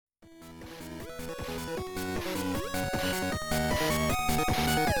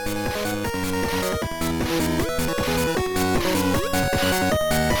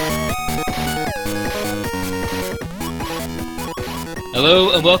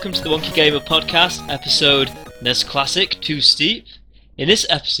Hello and welcome to the Wonky Gamer Podcast, episode NES Classic Two Steep. In this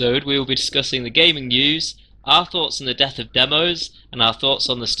episode we will be discussing the gaming news, our thoughts on the death of demos, and our thoughts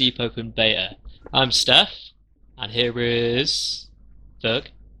on the Steep Open Beta. I'm Steph, and here is Doug.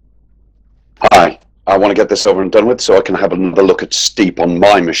 Hi, I want to get this over and done with so I can have another look at Steep on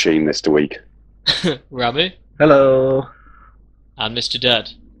my machine this week. Rami. Hello. And Mr.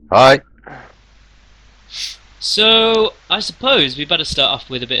 Dead. Hi. So, I suppose we better start off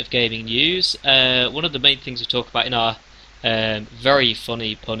with a bit of gaming news. One of the main things we talk about in our very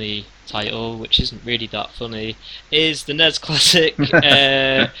funny punny title, which isn't really that funny, is the NES Classic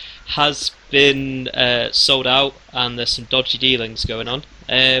has been sold out, and there's some dodgy dealings going on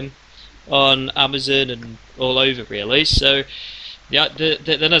Amazon and all over really. So yeah,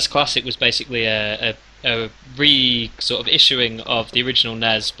 the NES Classic was basically a sort of issuing of the original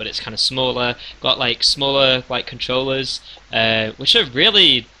NES, but it's kind of smaller, got like smaller like controllers, which are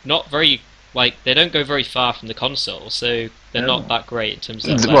really not very, like, they don't go very far from the console, so they're not that great in terms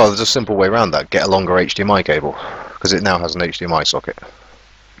of well, there's a simple way around that. Get a longer HDMI cable, because it now has an HDMI socket.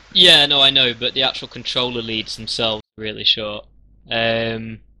 Yeah, no, I know, but the actual controller leads themselves are really short.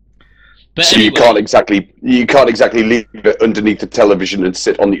 But so anyway, you can't exactly leave it underneath the television and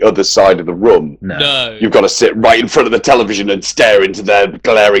sit on the other side of the room. No. You've got to sit right in front of the television and stare into their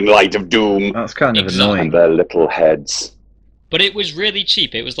glaring light of doom. That's kind of Exactly. annoying. And their little heads. But it was really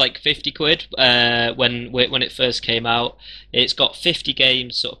cheap. It was like 50 quid when it first came out. It's got 50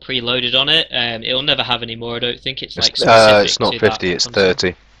 games sort of preloaded on it. It'll never have any more, I don't think. It's like specific it's not to 50, that it's console.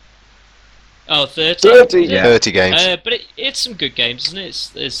 30. Oh, 30? 30, yeah. 30 games. But it's some good games, isn't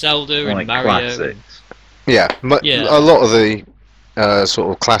it? It's Zelda and Like Mario. classics. Yeah, but Yeah. a lot of the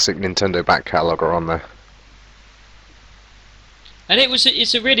sort of classic Nintendo back catalogue are on there. And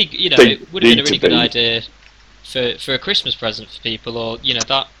it's a really, it would have been a really good idea for a Christmas present for people, or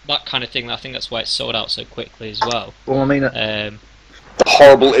that kind of thing. I think that's why it's sold out so quickly as well. Well, I mean, The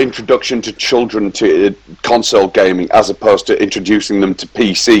horrible introduction to children to console gaming as opposed to introducing them to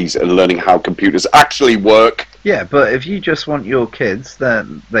PCs and learning how computers actually work. yeah, but if you just want your kids,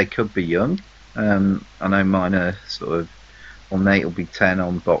 then they could be young. I know mine are sort of, well, Nate will be 10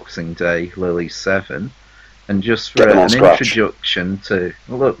 on Boxing Day, Lily's 7. And just for Get them on an scratch. introduction to,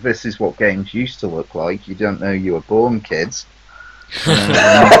 well, look, this is what games used to look like. You don't know you were born, kids.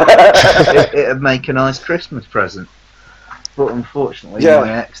 It'd make a nice Christmas present. But unfortunately, Yeah.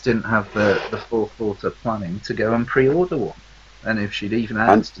 my ex didn't have the forethought of planning to go and pre-order one. And if she'd even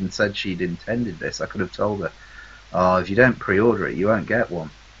asked and said she'd intended this, I could have told her, oh, if you don't pre-order it, you won't get one.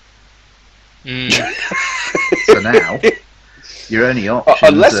 So now, your only options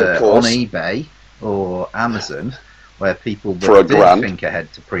unless, of are course- on eBay or Amazon, where people For that a did grand. think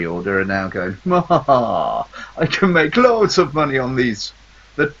ahead to pre-order are now going, I can make loads of money on these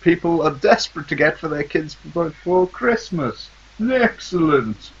that people are desperate to get for their kids before Christmas.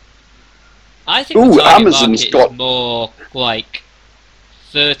 Excellent. I think Ooh, the target Amazon's market got- is more like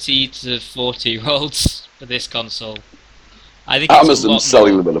 30 to 40-year-olds for this console. I think it's a Amazon's lot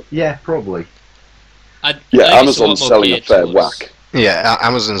selling more, them at a... Yeah, probably. I think Yeah, it's a lot Amazon's more selling a geared fair towards- whack. Yeah,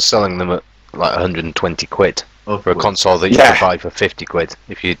 Amazon's selling them at like 120 quid for a Upwards. console that you Yeah. could buy for 50 quid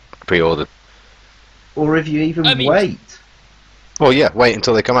if you pre-ordered. Or if you even I mean- wait. Well, yeah, wait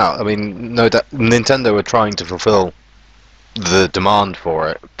until they come out. I mean, no doubt Nintendo were trying to fulfill the demand for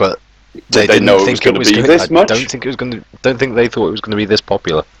it, but Did they didn't know it think was going to be gonna- this I much? don't think it was going to. Don't think they thought it was going to be this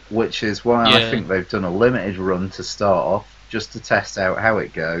popular. Which is why I Yeah. think they've done a limited run to start off, just to test out how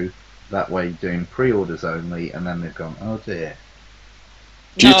it goes. That way, doing pre-orders only, and then they've gone, oh dear.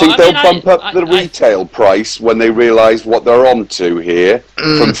 Do you No, think I they'll mean, bump up I- the I- retail price when they realise what they're onto here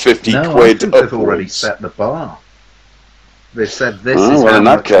from 50 No, I quid think they've already upwards? set the bar. They've said this Oh, is well, how in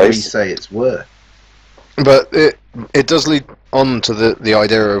that much we case- say it's worth. But it does lead on to the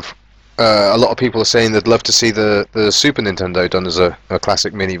idea of a lot of people are saying they'd love to see the Super Nintendo done as a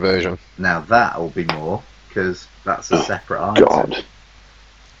classic mini version. Now that'll be more, because that's a separate item. God.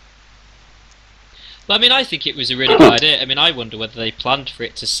 Well, I mean, I think it was a really good idea. I mean, I wonder whether they planned for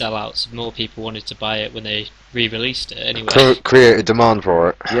it to sell out so more people wanted to buy it when they re-released it anyway. Create a demand for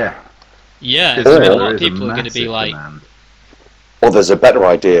it. Yeah. Yeah, I Because mean, a there lot of is a people are going to be massive like, demand. Or there's a better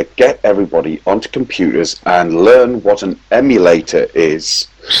idea. Get everybody onto computers and learn what an emulator is.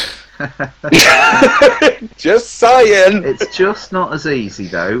 Just saying. It's just not as easy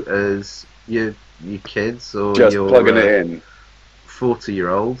though as your kids or Just your plugging it in.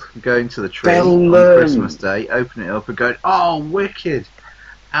 40-year-old going to the tree They'll on learn. Christmas Day, opening it up and going, "Oh, wicked!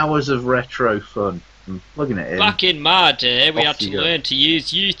 Hours of retro fun." And plugging it in. Back in my day, we Off had to you go. learn to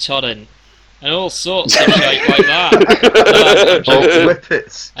use uTorrent and all sorts of shit like that. No, I'm joking.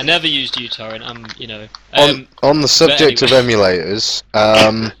 Whippets. I never used uTorrent. I'm, you know. On the subject anyway. of emulators,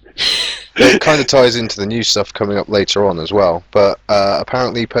 it kind of ties into the new stuff coming up later on as well. But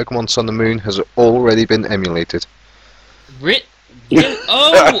apparently, Pokemon Sun and Moon has already been emulated.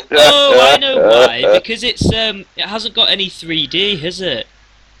 Oh, I know why. Because it hasn't got any 3D, has it?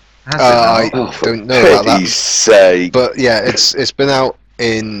 Has I it not? don't know about that. Pity's sake. But yeah, it's been out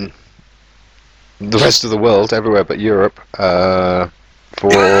in the rest of the world, everywhere but Europe,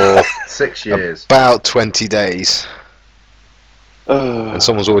 for 6 years. about 20 days. Uh, And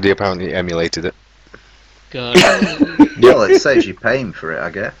someone's already apparently emulated it. God. Well, it saves you paying for it, I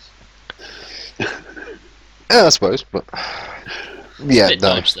guess. Yeah, I suppose, but yeah, Bit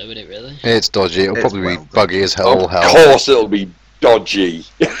no, dodgy though, isn't it, really? it's dodgy. It'll It's probably well be buggy as hell. of course it'll be dodgy.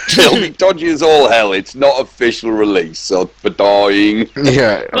 It'll be dodgy as all hell. It's not official release, so for dying.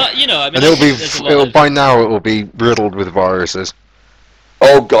 Yeah, But, you know, I mean, and there's a lot of... by now it will be riddled with viruses.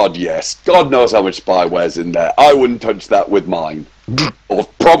 Oh god, yes. God knows how much spyware's in there. I wouldn't touch that with mine. Or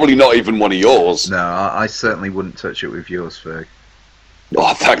probably not even one of yours. No, I certainly wouldn't touch it with yours, Ferg.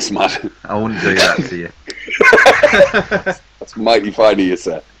 Oh, thanks, man. I wouldn't do that to you. That's mighty fine of you,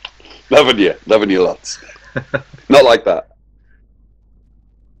 sir. Loving you lots. Not like that.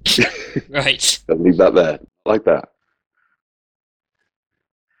 Right. I'll leave that there. Like that.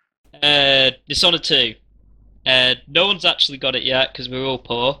 Dishonored 2. No one's actually got it yet because we're all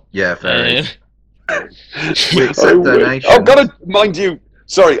poor. Yeah, very. Um, We accept donations. I've got to, mind you,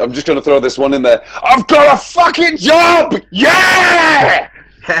 sorry, I'm just going to throw this one in there. I've got a fucking job! Yeah!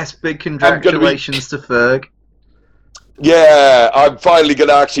 Yes, big congratulations to Ferg. Yeah, I'm finally going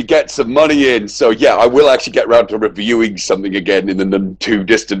to actually get some money in. So, yeah, I will actually get round to reviewing something again in the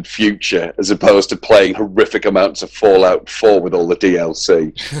none-too-distant future, as opposed to playing horrific amounts of Fallout 4 with all the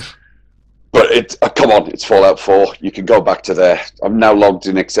DLC. But come on, it's Fallout 4. You can go back to there. I'm now logged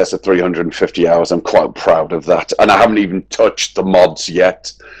in excess of 350 hours. I'm quite proud of that. And I haven't even touched the mods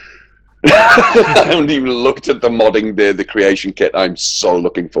yet. I haven't even looked at the modding, the creation kit. I'm so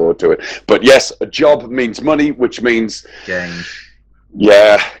looking forward to it. But yes, a job means money, which means... Games.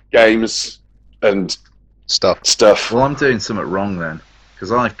 Yeah, games and Stuff. Well, I'm doing something wrong then,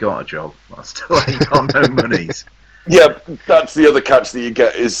 because I've got a job. I still ain't got no monies. Yeah, that's the other catch that you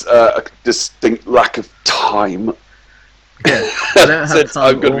get is a distinct lack of time. Yeah, I don't have Since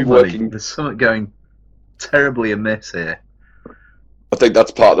time I'm going or to be money. working. There's something going terribly amiss here. I think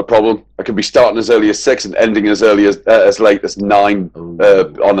that's part of the problem. I could be starting as early as 6 and ending as early as late as 9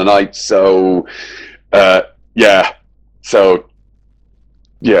 on a night. So, yeah. So,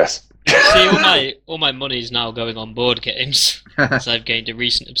 yes. See, all my money's now going on board games, so I've gained a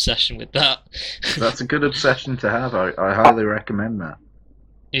recent obsession with that. That's a good obsession to have. I highly recommend that.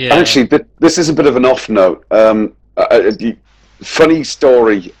 Yeah. Actually, this is a bit of an off note. Funny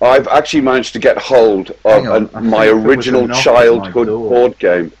story. I've actually managed to get hold Hang on, of I my think there was original a knock at my childhood door. board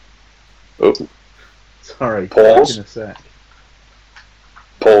game. Oh, Sorry. Pause. back in a sec.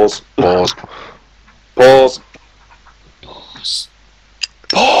 pause. Pause. Pause. Pause.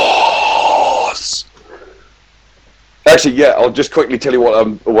 Pause. Actually, yeah, I'll just quickly tell you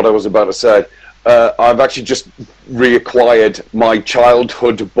what I was about to say. I've actually just reacquired my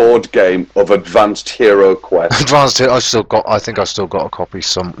childhood board game of Advanced Hero Quest. Advanced. I think I've still got a copy.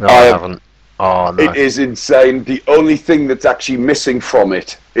 No, I I have- haven't. Oh no. It is insane. The only thing that's actually missing from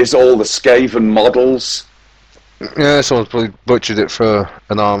it is all the Skaven models. Yeah, someone's probably butchered it for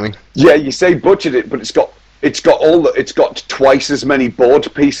an army. Yeah, you say butchered it, but it's got twice as many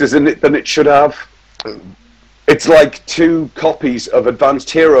board pieces in it than it should have. It's like 2 copies of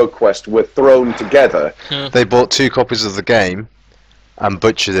Advanced Hero Quest were thrown together They bought 2 copies of the game and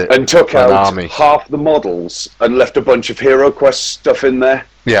butchered it and took for an out army. half the models and left a bunch of Hero Quest stuff in there.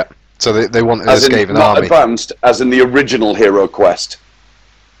 Yeah. So they wanted a As in, Skaven not army. advanced, as in the original Hero Quest.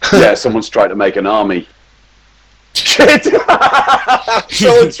 Yeah, someone's trying to make an army. Shit!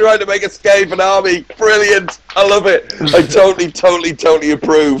 Someone's trying to make a Skaven army. Brilliant! I love it. I totally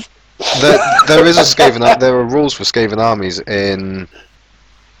approve. There is a Skaven. There are rules for Skaven armies in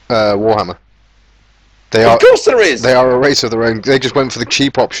Warhammer. Of course there is. They are a race of their own. They just went for the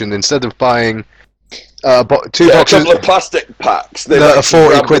cheap option instead of buying 2 A boxes couple of plastic packs. They've that are actually 40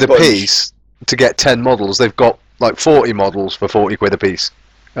 grabbed quid a bunch. piece to get 10 models. They've got like 40 models for 40 quid a piece.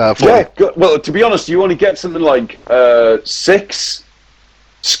 40. Yeah, well, to be honest, you only get something like 6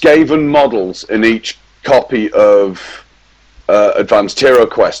 Skaven models in each copy of Advanced Hero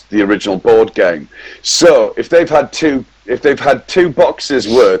Quest, the original board game. So if they've had two boxes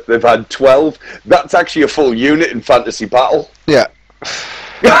worth, they've had 12. That's actually a full unit in Fantasy Battle. Yeah.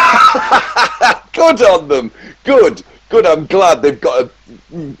 Good on them. Good. I'm glad they've got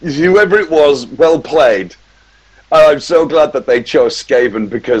whoever it was. Well played. And I'm so glad that they chose Skaven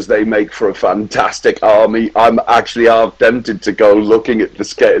because they make for a fantastic army. I'm actually half tempted to go looking at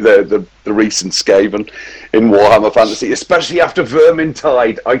the recent Skaven in Warhammer Fantasy, especially after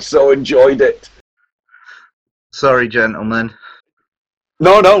Vermintide. I so enjoyed it. Sorry, gentlemen.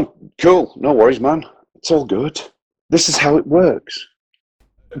 No, cool. No worries, man. It's all good. This is how it works.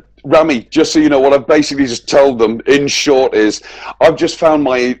 Rami, just so you know, what I've basically just told them, in short, is I've just found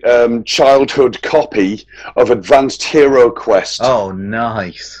my childhood copy of Advanced Hero Quest. Oh,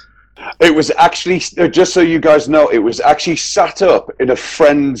 nice. It was actually, just so you guys know, it was actually sat up in a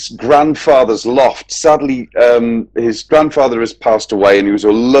friend's grandfather's loft. Sadly, his grandfather has passed away, and he was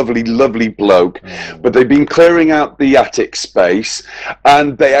a lovely, lovely bloke. But they've been clearing out the attic space,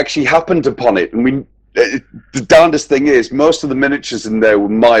 and they actually happened upon it. And the darndest thing is, most of the miniatures in there were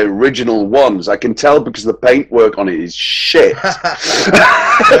my original ones. I can tell because the paintwork on it is shit.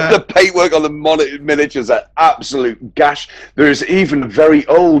 The paintwork on the miniatures are absolute gash. There's even a very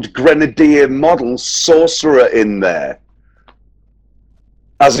old Grenadier model sorcerer in there.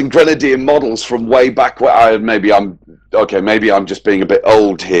 As in Grenadier models from way back where maybe I'm just being a bit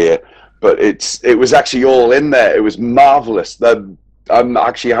old here, but it was actually all in there. It was marvelous. I'm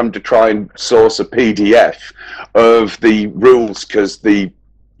actually having to try and source a PDF of the rules because it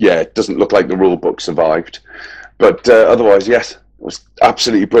doesn't look like the rule book survived. But otherwise, yes, it was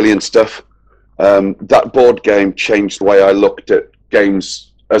absolutely brilliant stuff. That board game changed the way I looked at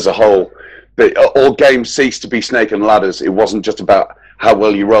games as a whole. All games ceased to be snake and ladders. It wasn't just about how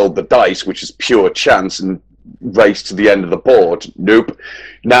well you rolled the dice, which is pure chance and race to the end of the board. Nope.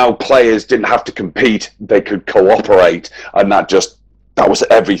 Now players didn't have to compete; they could cooperate, and that was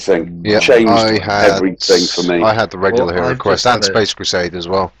everything. Yeah, Changed everything for me. I had the regular Well, Hero I've Quest just and had Space Crusade as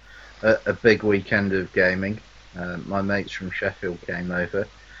well. A big weekend of gaming. My mates from Sheffield came over,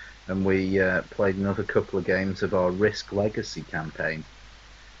 and we played another couple of games of our Risk Legacy campaign,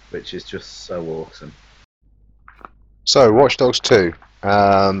 which is just so awesome. So, Watch Dogs 2,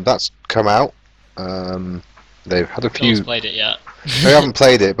 that's come out. They've had a No one's few. played it yet. I haven't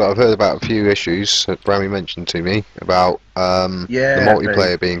played it, but I've heard about a few issues that Brammy mentioned to me about the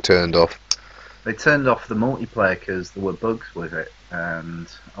multiplayer being turned off. They turned off the multiplayer because there were bugs with it, and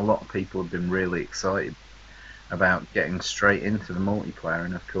a lot of people have been really excited about getting straight into the multiplayer,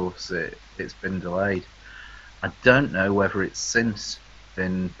 and of course it's been delayed. I don't know whether it's since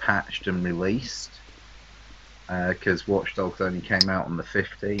been patched and released, because Watch Dogs only came out on the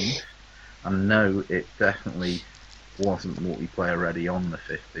 15th. I know it definitely wasn't multiplayer ready on the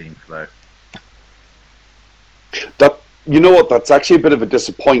 15th though. You know what? That's actually a bit of a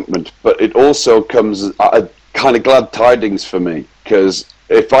disappointment, but it also comes a kind of glad tidings for me, because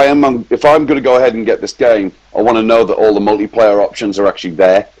if I'm going to go ahead and get this game, I want to know that all the multiplayer options are actually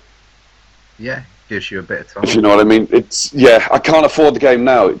there. Yeah, gives you a bit of time. If you know what I mean? I can't afford the game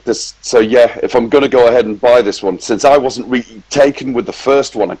now. If I'm going to go ahead and buy this one, since I wasn't really taken with the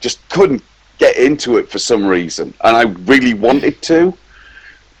first one, I just couldn't get into it for some reason, and I really wanted to.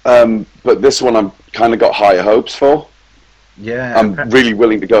 But this one, I've kind of got higher hopes for. Yeah, I'm really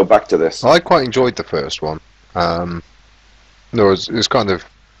willing to go back to this. I quite enjoyed the first one. It was kind of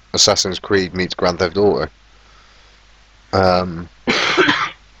Assassin's Creed meets Grand Theft Auto. It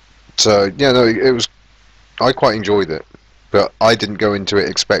was. I quite enjoyed it, but I didn't go into it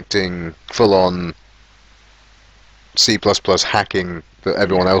expecting full-on C++ hacking that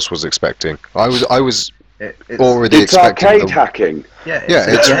everyone else was expecting. I was already It's expecting arcade hacking. Yeah,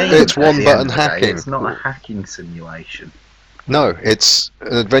 it's one-button hacking. It's not a hacking simulation. No, it's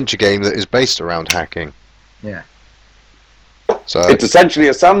an adventure game that is based around hacking. Yeah. So It's essentially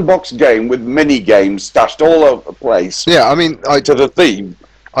a sandbox game with mini games stashed all over the place. yeah, I mean, To the theme.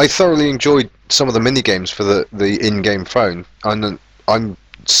 I thoroughly enjoyed some of the mini games for the in-game phone, and I'm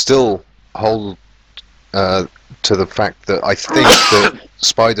still hold to the fact that I think that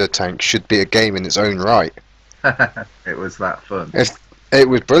Spider Tank should be a game in its own right. It was that fun. It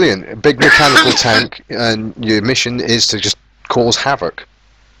was brilliant. A big mechanical tank, and your mission is to just cause havoc.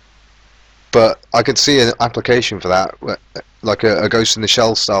 But I could see an application for that, like a Ghost in the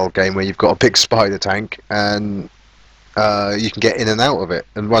Shell style game where you've got a big spider tank and you can get in and out of it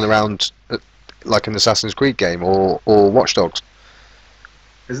and run around like an Assassin's Creed game or Watch Dogs.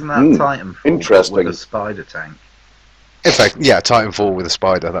 Isn't that Titanfall interesting. with a spider tank? In fact, yeah, Titanfall with a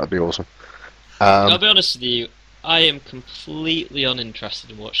spider, that would be awesome. I'll be honest with you, I am completely uninterested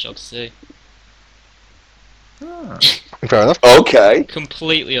in Watch Dogs 2. Ah, Fair enough. Okay.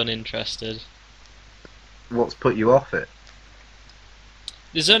 Completely uninterested. what's put you off it?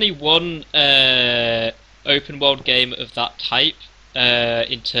 There's only one open world game of that type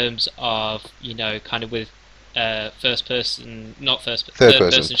in terms of, you know, kind of with first person, not first, but Third third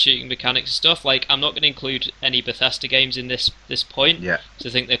person. person shooting mechanics and stuff. Like, I'm not going to include any Bethesda games in this point, Yeah.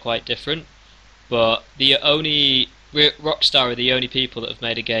 because I think they're quite different. But Rockstar are the only people that have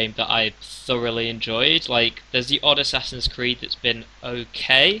made a game that I thoroughly enjoyed. Like, there's the odd Assassin's Creed that's been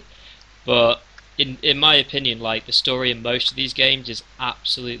okay, but in my opinion, like, the story in most of these games is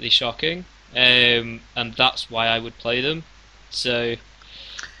absolutely shocking, and that's why I would play them. So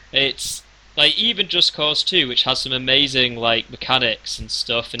it's like even Just Cause 2, which has some amazing like mechanics and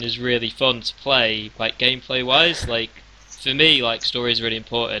stuff, and is really fun to play, like gameplay wise. Like for me, like story is really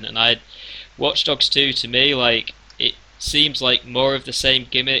important, and Watch Dogs 2 to me, like it seems like more of the same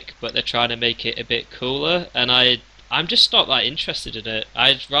gimmick, but they're trying to make it a bit cooler, and I'm just not that interested in it.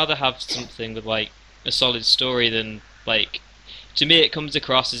 I'd rather have something with like a solid story than like. To me, it comes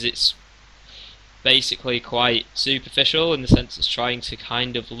across as it's basically quite superficial in the sense it's trying to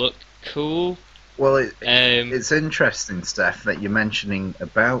kind of look cool. Well, Um, it's interesting, Steph, that you're mentioning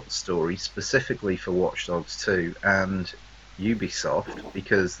about story specifically for Watch Dogs 2 and Ubisoft,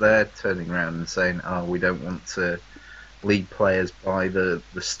 because they're turning around and saying, "Oh, we don't want to lead players by the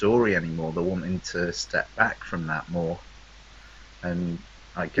story anymore. They're wanting to step back from that more, and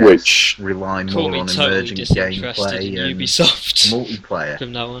I guess Which- rely call more me on totally emerging disinterested in gameplay and Ubisoft multiplayer."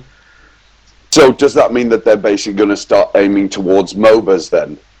 from now on. So does that mean that they're basically going to start aiming towards MOBAs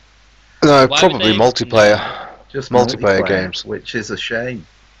then? No, Why probably would they- multiplayer. Just Multiplayer games. which is a shame.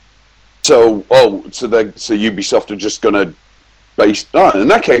 So Ubisoft are just going to base. Oh, in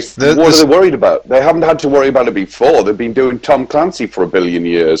that case, The- what the- are they worried about? They haven't had to worry about it before. They've been doing Tom Clancy for a billion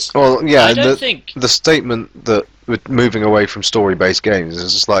years. Well, yeah, I don't the, think. the statement that we're moving away from story-based games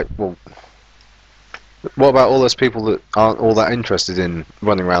is just like, well, what about all those people that aren't all that interested in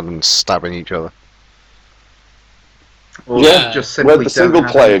running around and stabbing each other? Or Yeah. just simply Where'd the don't single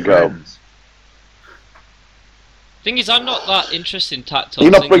have player any go? friends. Thing is, I'm not that interested in tactile.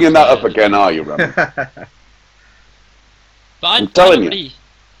 You're not single bringing that up player. again, are you, Ram? But I'm telling you.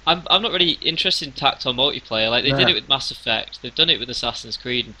 I'm not really interested in tactile multiplayer. Like they did No. it with Mass Effect, they've done it with Assassin's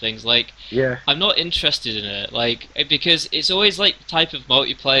Creed and things. Like Yeah. I'm not interested in it. Like because it's always like the type of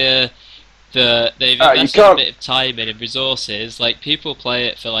multiplayer that they've You invested a can't- bit of time in and resources. Like people play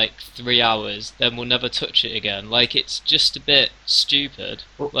it for like 3 hours, then will never touch it again. Like it's just a bit stupid.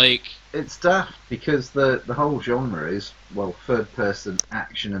 Well- Like It's daft because the whole genre is, well, third person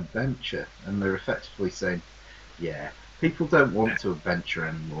action adventure, and they're effectively saying, yeah, people don't want to adventure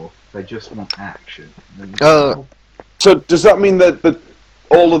anymore, they just want action. And, well, So does that mean that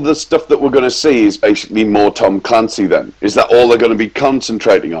all of the stuff that we're going to see is basically more Tom Clancy then? Is that all they're going to be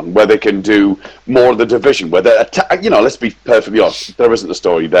concentrating on? Where they can do more of the Division? Where they're let's be perfectly honest, there isn't a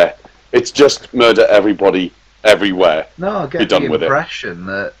story there. It's just murder everybody, everywhere. no, I Be get done the with it. impression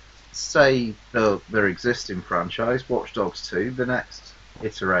that, say, their existing franchise, Watch Dogs 2, the next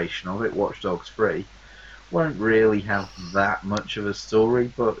iteration of it, Watch Dogs 3, won't really have that much of a story,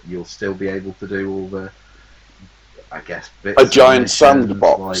 but you'll still be able to do all the, I guess, bits A and giant missions,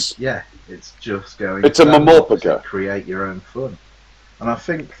 sandbox. Like, yeah, it's just going. It's a sandbox Mamorpaga. and create your own fun, and I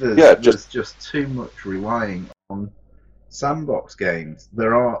think there's, Yeah, there's just too much relying on sandbox games.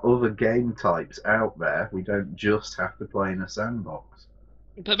 There are other game types out there. We don't just have to play in a sandbox.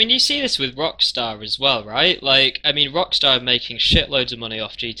 But I mean, you see this with Rockstar as well, right? Like, I mean, Rockstar are making shitloads of money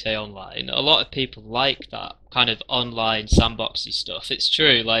off GTA Online. A lot of people like that kind of online sandboxy stuff. It's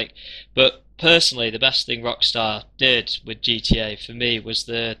true, like, but personally, the best thing Rockstar did with GTA for me was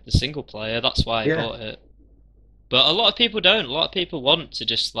the single player. That's why I Yeah. bought it. But a lot of people don't. A lot of people want to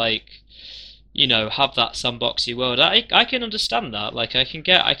just like, you know, have that sandboxy world. I can understand that. Like, I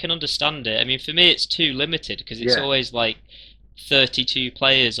can understand it. I mean, for me, it's too limited because it's Yeah. always like 32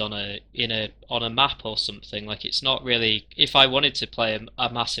 players on a map or something. Like it's not really. If I wanted to play a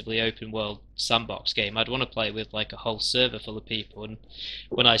massively open world sandbox game, I'd want to play with like a whole server full of people. And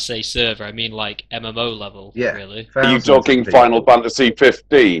when I say server, I mean like MMO level. Yeah. Really. Are you Thousands of talking people. Final Fantasy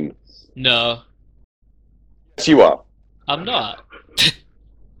 15? No, Yes, you are. I'm not.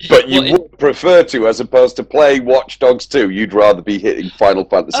 But you What, it- would prefer to, as opposed to playing Watch Dogs 2, you'd rather be hitting Final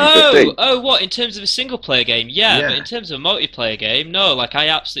Fantasy 15. What? In terms of a single player game, yeah, Yeah. but in terms of a multiplayer game, no. Like I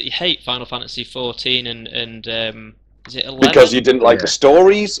absolutely hate Final Fantasy 14 and is it 11? Because you didn't like Yeah. the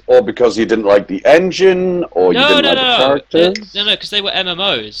stories, or because you didn't like the engine, or you No, didn't no, like the no, characters? no, because they were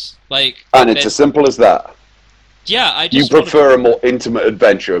MMOs. Like And it's they- as simple as that. Yeah, I You just want to. prefer a more intimate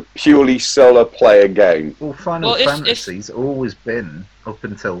adventure, a purely solo player game. Well, Final Well, if Fantasy's always been, up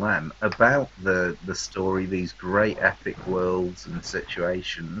until then, about the story, these great epic worlds and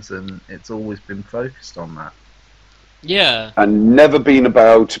situations, and it's always been focused on that. Yeah, And never been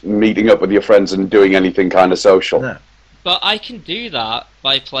about meeting up with your friends and doing anything kind of social. No, but I can do that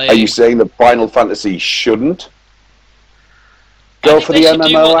by Are you playing. saying that Final Fantasy shouldn't I go think for they the should do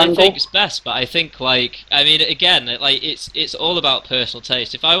MMO what they angle? think's best, but I think I mean, again, it's all about personal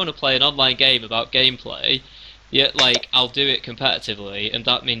taste. If I want to play an online game about gameplay, yeah, I'll do it competitively, and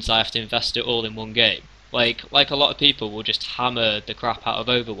that means I have to invest it all in one game. Like a lot of people will just hammer the crap out of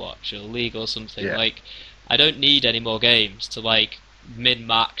Overwatch or League or something. Yeah. I don't need any more games to min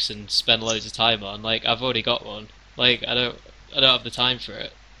max and spend loads of time on. I've already got one. I don't have the time for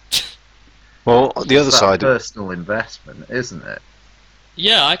it. Well, the other it's that side, personal investment, isn't it?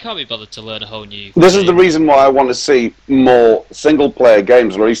 Yeah, I can't be bothered to learn a whole new. This is the game. reason why I want to see more single-player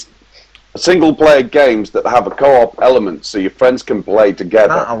games, or at least single-player games that have a co-op element, so your friends can play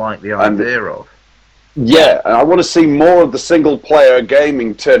together. That I like the And- idea of. Yeah, and I want to see more of the single-player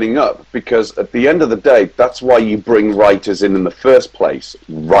gaming turning up, because at the end of the day, that's why you bring writers in the first place,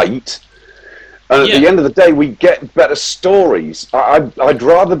 right? And at the Yeah. end of the day, we get better stories. I'd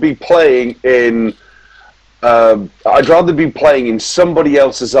rather be playing in. I'd rather be playing in somebody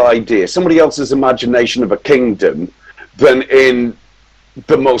else's idea, somebody else's imagination of a kingdom, than in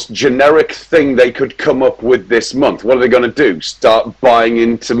the most generic thing they could come up with this month. What are they going to do? Start buying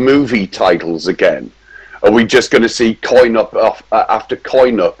into movie titles again? Are we just going to see coin up after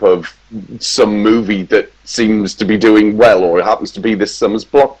coin up of some movie that seems to be doing well, or it happens to be this summer's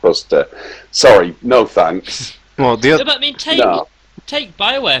blockbuster? Sorry, no thanks. well, the No, other, but I mean, No. take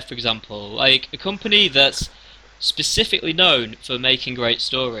BioWare for example, a company that's specifically known for making great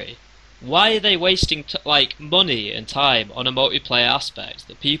story. Why are they wasting money and time on a multiplayer aspect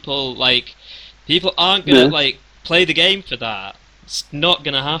that people aren't gonna play the game for that? It's not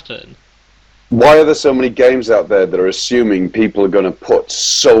gonna happen. Why are there so many games out there that are assuming people are going to put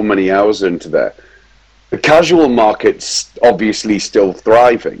so many hours into there? The casual market's obviously still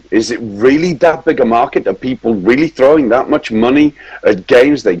thriving. Is it really that big a market? Are people really throwing that much money at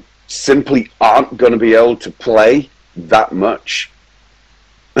games they simply aren't going to be able to play that much?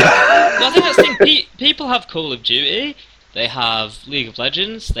 Well, I think that's the thing. People have Call of Duty, they have League of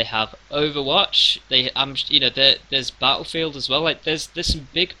Legends, they have Overwatch. There's Battlefield as well. There's some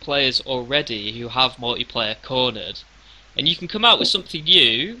big players already who have multiplayer cornered, and you can come out with something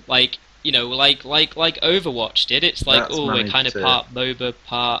new, like Overwatch did. It's That's we're managed kind of to- part MOBA,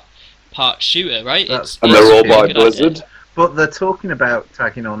 part shooter, right? That's- And It's they're all a by good idea. Blizzard? But they're talking about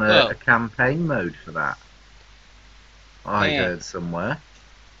tagging on Well. a campaign mode for that. I Yeah. heard somewhere,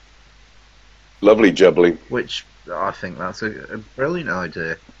 Lovely jubbly. which I think that's a brilliant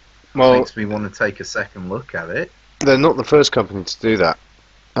idea. well, Makes me want to take a second look at it. they're not the first company to do that.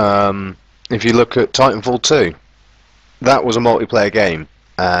 If you look at Titanfall 2, that was a multiplayer game,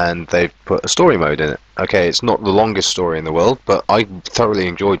 and they've put a story mode in it. Okay, it's not the longest story in the world, but I thoroughly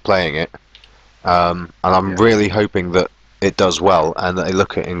enjoyed playing it, and I'm Yeah. really hoping that it does well, and that they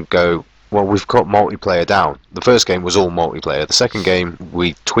look at it and go, well, we've got multiplayer down. The first game was all multiplayer. The second game,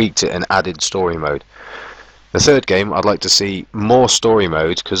 we tweaked it and added story mode. The third game, I'd like to see more story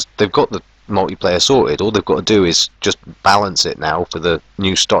mode, because they've got the multiplayer sorted. All they've got to do is just balance it now for the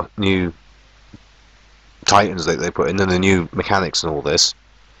new Titans that they put in, and the new mechanics and all this.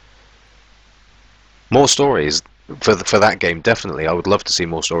 More stories for that game, definitely. I would love to see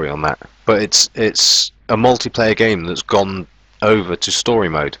more story on that. But it's a multiplayer game that's gone over to story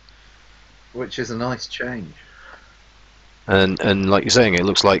mode, Which is a nice change. and like you're saying, it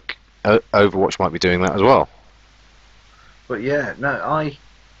looks like Overwatch might be doing that as well. But yeah,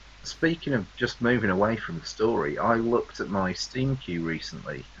 speaking of just moving away from story, I looked at my Steam queue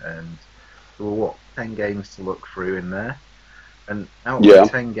recently, and there were 10 games to look through in there, and out of Yeah. the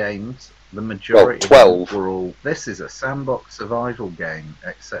 10 games, the majority of 12. them were all, this is a sandbox survival game,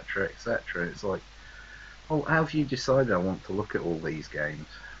 etc., etc. It's like, well, how have you decided I want to look at all these games?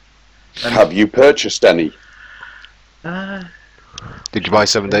 And, Have you purchased any? Did you buy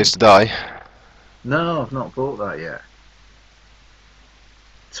 7 Days to Die? No, I've not bought that yet.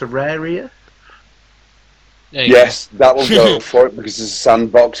 Terraria? There you Yes, that'll go for it because it's a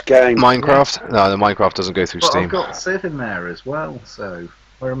sandbox game. Minecraft? No, the Minecraft doesn't go through But Steam. I've got Civ in there as well, so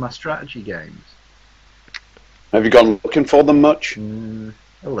where are my strategy games? Have you gone looking for them much?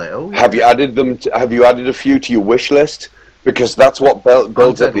 A little. Have you added them? Have you added a few to your wish list? Because that's what builds I'm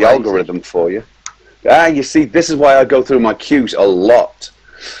up the dead lazy. algorithm for you. You see, this is why I go through my queues a lot.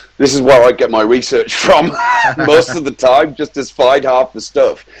 This is where I get my research from most of the time, just as find half the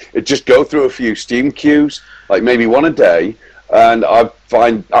stuff. It just go through a few Steam queues, like maybe one a day, and I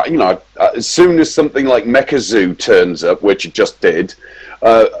find, as soon as something like Mechazoo turns up, which it just did,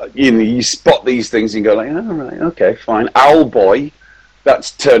 you spot these things and go like, oh, right, okay, fine. Owlboy,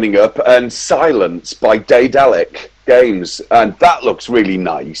 that's turning up, and Silence by Daedalic Games, and that looks really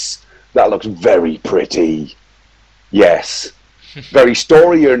nice. That looks very pretty. Yes. Very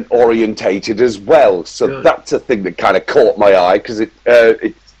story orientated as well, so Good. That's a thing that kind of caught my eye because it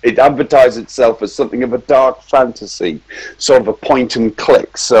advertised itself as something of a dark fantasy, sort of a point and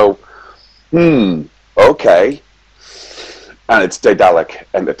click. So, okay, and it's Daedalic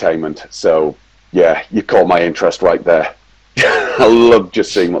Entertainment. So, yeah, you caught my interest right there. I love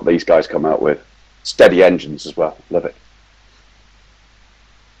just seeing what these guys come out with. Steady engines as well. Love it.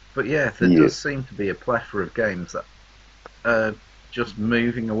 But yeah, there does seem to be a plethora of games that are just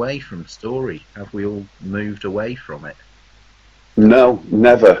moving away from story. Have we all moved away from it? No,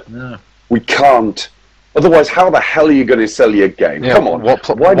 never. No. We can't. Otherwise, how the hell are you going to sell your game? Yeah, Come on.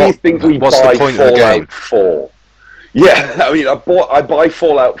 Why do you think we what's buy the point of the game? Fallout 4? Yeah, I mean, I buy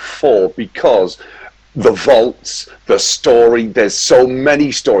Fallout 4 because the vaults, the story, there's so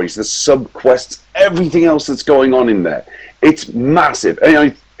many stories, the sub-quests, everything else that's going on in there. It's massive.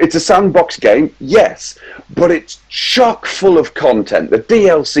 It's a sandbox game, yes, but it's chock full of content. The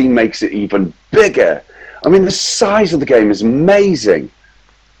DLC makes it even bigger. I mean, the size of the game is amazing.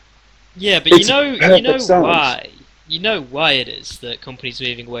 Yeah, but you know why it is that companies are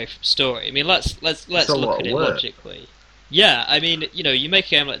moving away from story. I mean, let's look at it logically. Yeah, I mean, you make a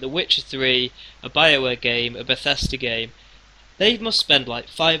game like The Witcher 3, a BioWare game, a Bethesda game. They must spend like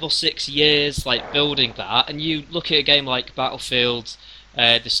 5 or 6 years like building that, and you look at a game like Battlefield,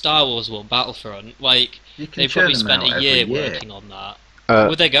 the Star Wars one, Battlefront. Like they probably spent a year working on that.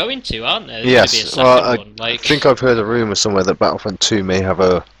 Well, they're going to, aren't they? Yes. I think I've heard a rumor somewhere that Battlefront 2 may have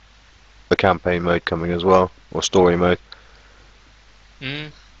a campaign mode coming as well, or story mode.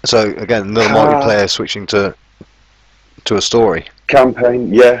 So again, another multiplayer switching to a story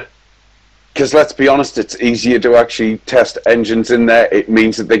campaign. Yeah, because let's be honest, it's easier to actually test engines in there. It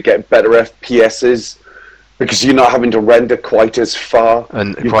means that they get better FPSs because you're not having to render quite as far,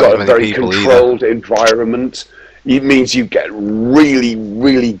 and you've got a very controlled environment. It means you get really,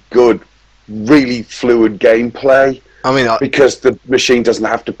 really good, really fluid gameplay. I mean, because the machine doesn't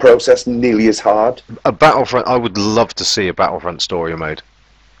have to process nearly as hard. A Battlefront, I would love to see a Battlefront story mode.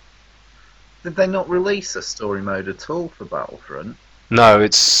 Did they not release a story mode at all for Battlefront? No,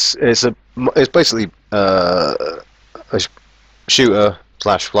 it's basically a shooter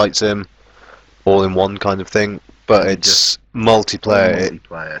 / flight sim, all in one kind of thing. But it's just multiplayer.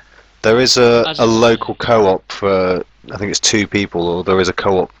 There is a local co-op for, I think it's 2 people, or there is a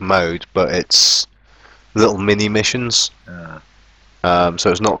co-op mode, but it's little mini missions. So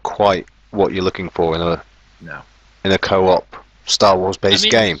it's not quite what you're looking for in a co-op Star Wars based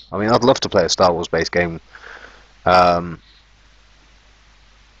game. I mean, I'd love to play a Star Wars based game. I'd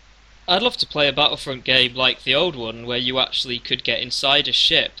love to play a Battlefront game like the old one, where you actually could get inside a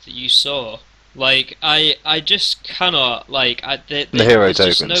ship that you saw. Like, I just cannot, like, the hero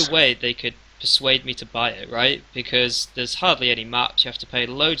there's tokens. just no way they could persuade me to buy it, right? Because there's hardly any maps, you have to pay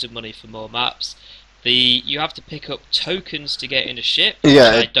loads of money for more maps. You have to pick up tokens to get in a ship, which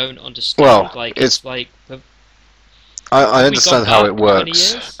I don't understand. Well, like, it's like... I understand how it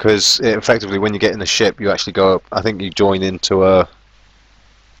works, because effectively when you get in the ship, you actually go up, I think you join into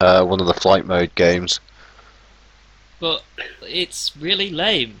one of the flight mode games. But it's really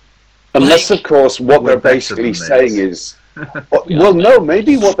lame. Unless, of course, what they're basically saying is... well, no,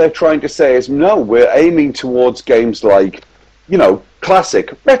 maybe what they're trying to say is, no, we're aiming towards games like,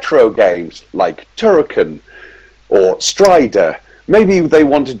 classic retro games like Turrican or Strider. Maybe they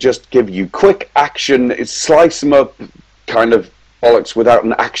want to just give you quick action, slice them up kind of bollocks without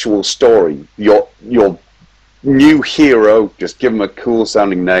an actual story. Your new hero, just give them a cool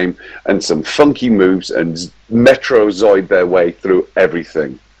sounding name and some funky moves and Metrozoid their way through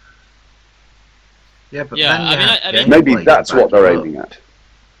everything. Yeah, but I mean, maybe that's what they're aiming at.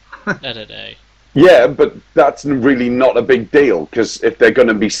 I don't know. Yeah, but that's really not a big deal, because if they're going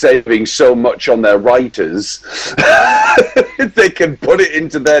to be saving so much on their writers, they can put it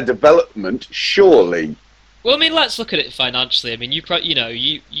into their development, surely. Well, I mean, let's look at it financially. I mean, you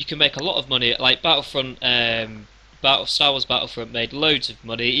can make a lot of money. Like Battlefront, Star Wars Battlefront made loads of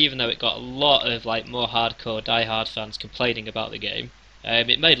money, even though it got a lot of like more hardcore, die-hard fans complaining about the game.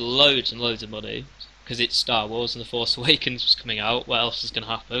 It made loads and loads of money because it's Star Wars and The Force Awakens was coming out. What else is going to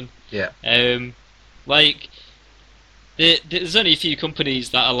happen? Yeah. Like there's only a few companies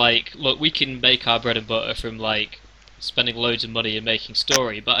that are like, look, we can make our bread and butter from like spending loads of money and making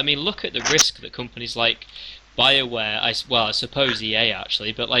story, but I mean, look at the risk that companies like BioWare, I suppose EA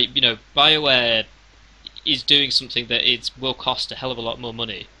actually, but like, you know, BioWare is doing something that will cost a hell of a lot more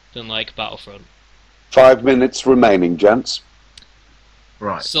money than like Battlefront. 5 minutes remaining, gents.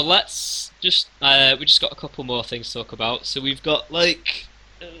 Right. So let's just we just got a couple more things to talk about. So we've got like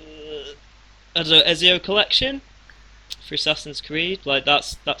I don't know, Ezio Collection for Assassin's Creed. Like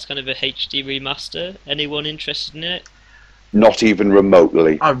that's kind of a HD remaster. Anyone interested in it? Not even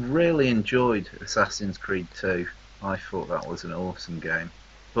remotely. I really enjoyed Assassin's Creed 2. I thought that was an awesome game.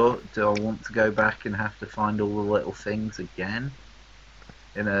 But do I want to go back and have to find all the little things again?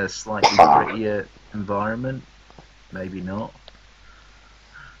 In a slightly prettier environment? Maybe not.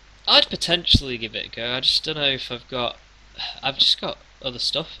 I'd potentially give it a go. I just don't know if I've just got other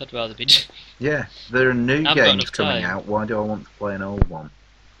stuff I'd rather be doing. Yeah, there are new I've got games enough coming time. out. Why do I want to play an old one?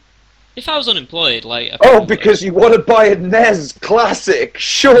 If I was unemployed, like... Oh, because you want to buy a NES Classic,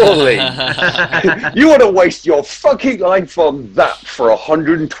 surely! You want to waste your fucking life on that for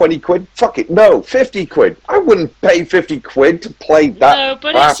 120 quid? Fuck it, no, 50 quid. I wouldn't pay 50 quid to play that. No,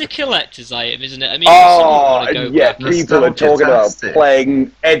 but crap. it's a collector's item, isn't it? I mean, someone want to go yeah, back. people are talking about Nostalgia-tastic.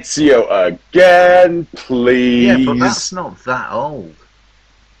 playing Ezio again, please. Yeah, but that's not that old.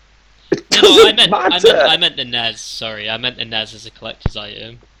 It No, doesn't I meant matter. the NES. Sorry, I meant the NES as a collector's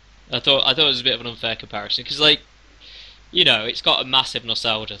item. I thought it was a bit of an unfair comparison because, like, you know, it's got a massive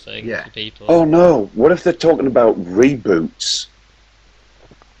nostalgia thing Yeah. for people. Oh no, what if they're talking about reboots?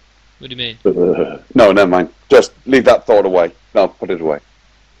 What do you mean? No, never mind. Just leave that thought away. No, put it away.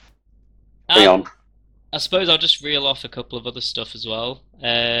 Hang on. I suppose I'll just reel off a couple of other stuff as well.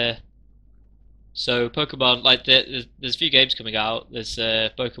 So Pokemon, like there's a few games coming out. There's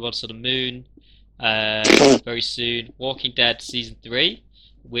Pokemon Sun and Moon very soon. Walking Dead Season 3,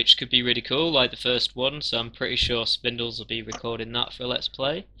 which could be really cool, like the first one. So I'm pretty sure Spindles will be recording that for a Let's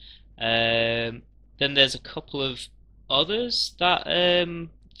Play. Then there's a couple of others that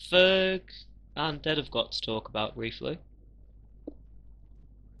Ferg and Dead have got to talk about briefly.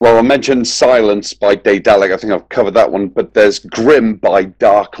 Well, I mentioned Silence by Daedalic. I think I've covered that one. But there's Grim by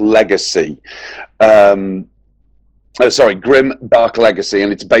Dark Legacy. Grim Dark Legacy,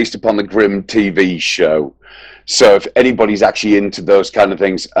 and it's based upon the Grim TV show. So if anybody's actually into those kind of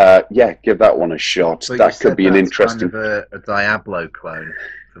things, yeah, give that one a shot. But That could be an interesting... kind of a Diablo clone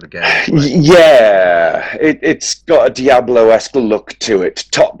for the game. Yeah, it's got a Diablo-esque look to it.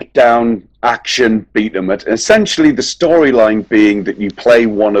 Top-down action beat 'em at. Essentially, the storyline being that you play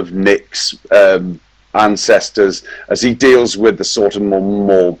one of Nick's ancestors as he deals with the sort of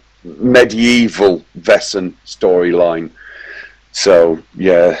more medieval Vesson storyline. So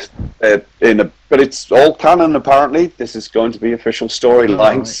yeah, but it's all canon apparently. This is going to be official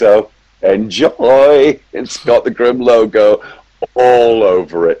storyline. Right. So enjoy. It's got the Grim logo all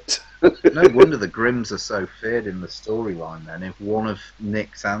over it. No wonder the Grims are so feared in the storyline then. If one of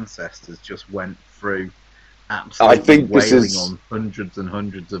Nick's ancestors just went through absolutely I think this wailing is- on hundreds and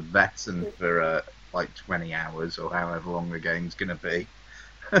hundreds of Vesson for like 20 hours or however long the game's going to be.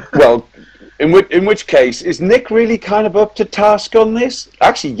 Well, in which case, is Nick really kind of up to task on this?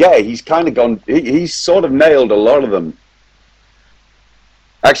 Actually, yeah, he's kind of gone. He's sort of nailed a lot of them.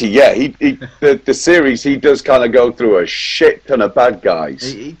 Actually, yeah, the series he does kind of go through a shit ton of bad guys,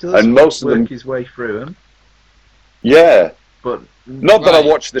 He does and most of work them, his way through them, yeah. but Not that I Right.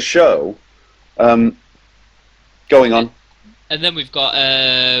 watched the show. Going on. And then we've got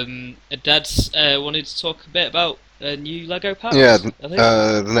Dad's wanted to talk a bit about new Lego packs. Yeah, I think.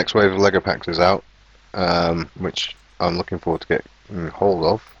 the next wave of Lego packs is out, which I'm looking forward to getting hold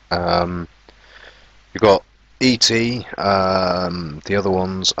of. You've got E.T., the other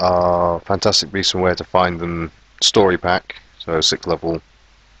ones are Fantastic Beasts and Where to Find Them story pack, so 6-level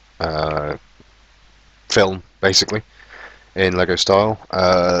film, basically, in Lego style.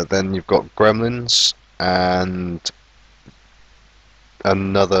 Then you've got Gremlins and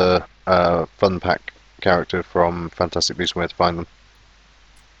another fun pack character from Fantastic Beasts and Where to Find Them.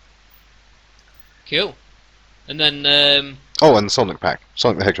 Cool. And then Oh, and the Sonic pack,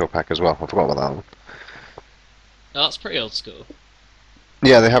 Sonic the Hedgehog pack as well. I forgot about that one. oh, that's pretty old school.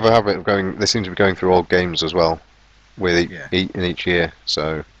 Yeah, they have a habit of going. They seem to be going through old games as well, with Yeah. in each year.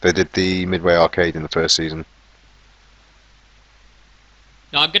 So they did the Midway Arcade in the first season.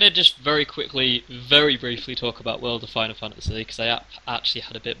 Now I'm gonna just very quickly, very briefly talk about World of Final Fantasy because I actually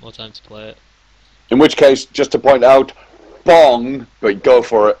had a bit more time to play it. In which case, just to point out, bong, but go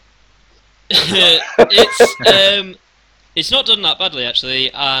for it. It's not done that badly actually,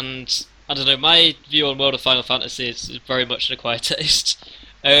 and I don't know. My view on World of Final Fantasy is very much an acquired taste.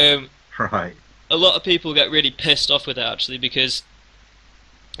 Um, Right. a lot of people get really pissed off with it actually because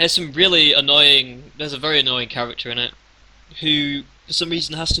there's some really annoying. There's a very annoying character in it who, for some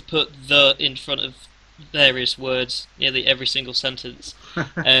reason, has to put "the" in front of various words nearly every single sentence,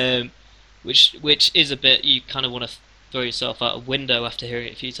 um, which is a bit you kind of want to throw yourself out a window after hearing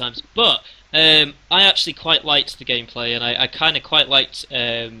it a few times. But I actually quite liked the gameplay, and I kind of quite liked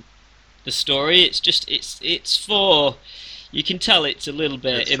the story. It's just it's for you can tell it's a little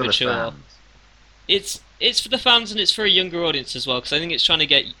bit It's for the immature. fans. It's for the fans and it's for a younger audience as well because I think it's trying to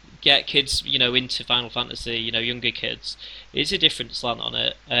get kids into Final Fantasy, younger kids. It's a different slant on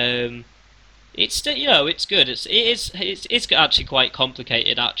it. It's good. It's actually quite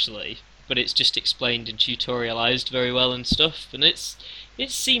complicated actually, but it's just explained and tutorialized very well and stuff, and it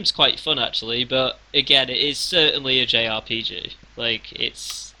seems quite fun actually. But again, it is certainly a JRPG. Like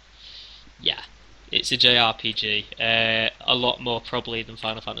yeah, it's a JRPG. A lot more probably than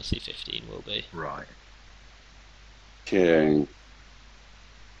Final Fantasy 15 will be. Right. Okay.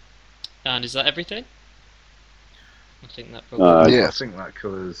 And is that everything? I think that probably. Yeah. I think that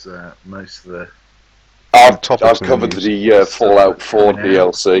covers most of the. I've Topics in the covered news. the Fallout 4 Coming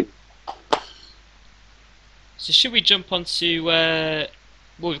out. DLC. So should we jump on to? Well,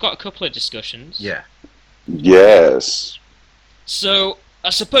 we've got a couple of discussions. Yeah. Yes. So I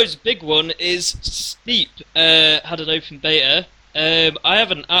suppose the big one is Steep had an open beta. I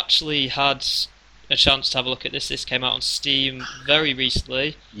haven't actually had a chance to have a look at this. This came out on Steam very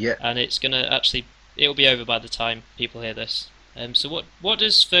recently, Yeah. and it'll be over by the time people hear this. So what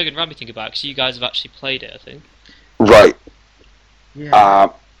does Ferg and Rami think about it? Because you guys have actually played it, I think. Right. Yeah.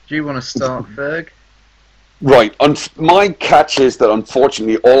 Do you want to start, Ferg? Right. My catch is that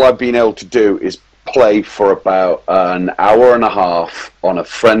unfortunately all I've been able to do is play for about an hour and a half on a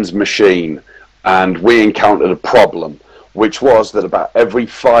friend's machine, and we encountered a problem, which was that about every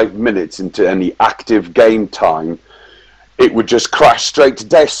 5 minutes into any active game time, it would just crash straight to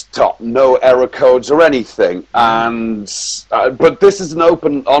desktop, no error codes or anything. And but this is an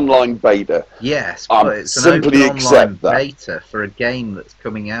open online beta. Yes, but it's an simply open online accept that. beta for a game that's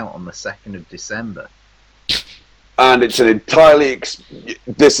coming out on the 2nd of December. And it's an entirely.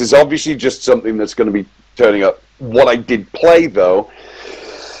 This is obviously just something that's going to be turning up. What I did play, though,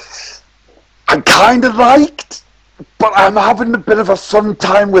 I kind of liked, but I'm having a bit of a fun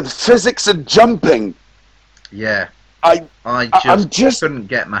time with physics and jumping. Yeah. I'm I just- couldn't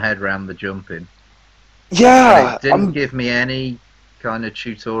get my head around the jumping. Yeah, And it didn't give me any kind of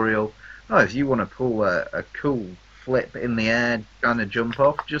tutorial. Oh, if you want to pull a cool flip in the air, kind of jump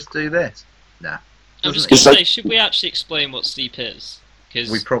off, just do this. Nah. I was just Doesn't going it- to say, should we actually explain what Steep is?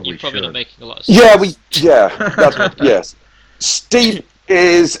 Because We probably you're probably not should. making a lot of sense. Yes. Steep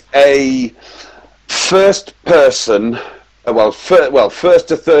is a first-person, first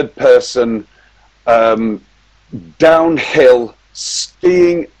to third-person downhill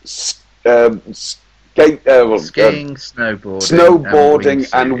skiing, Skiing, snowboarding,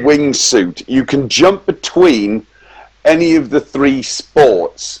 and wingsuit. You can jump between any of the three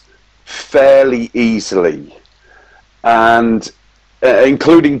sports fairly easily, and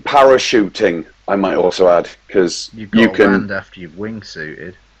including parachuting, I might also add, because You've got you to can. land after you've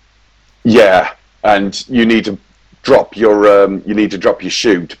wingsuited. Yeah, and you need to drop your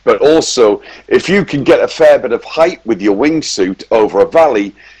chute. But also, if you can get a fair bit of height with your wingsuit over a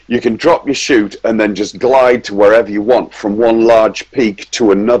valley, you can drop your chute and then just glide to wherever you want from one large peak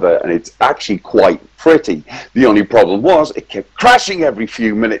to another, and it's actually quite pretty. The only problem was it kept crashing every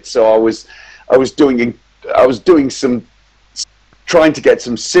few minutes, so I was trying to get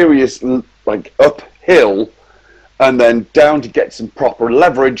some serious like uphill and then down to get some proper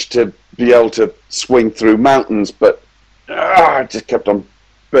leverage to be able to swing through mountains, but it just kept on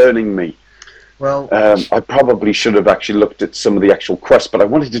burning me. Well, I probably should have actually looked at some of the actual quests, but I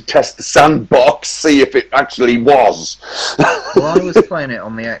wanted to test the sandbox, see if it actually was. well, I was playing it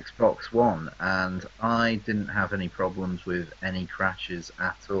on the Xbox One, and I didn't have any problems with any crashes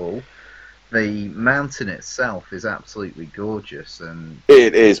at all. The mountain itself is absolutely gorgeous, and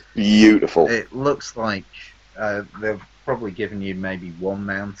It is beautiful. it looks like they've probably given you maybe one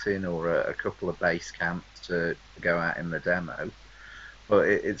mountain or a couple of base camps to go out in the demo. But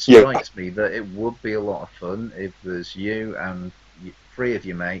it strikes me that it would be a lot of fun if there's you and three of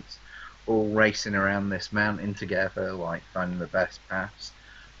your mates all racing around this mountain together, like finding the best paths.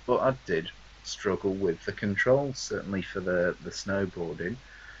 But I did struggle with the controls, certainly for the snowboarding.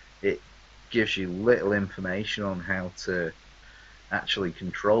 It gives you little information on how to actually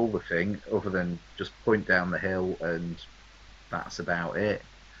control the thing, other than just point down the hill, and that's about it.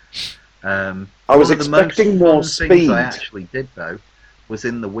 I was one of the most expecting more fun things I speed. actually did though was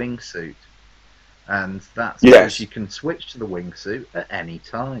in the wingsuit, and that's Yes. because you can switch to the wingsuit at any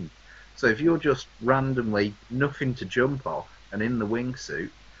time. So if you're just randomly nothing to jump off and in the wingsuit,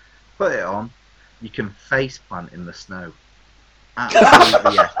 put it on, you can face plant in the snow.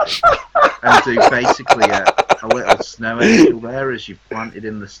 Absolutely epic. And do basically a little snow angel there as you've planted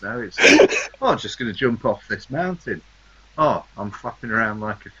in the snow. It's like, oh, I'm just going to jump off this mountain. Oh, I'm flapping around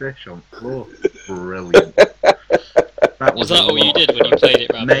like a fish on the floor. Brilliant. That Was was that a all you lot did of when you fun. played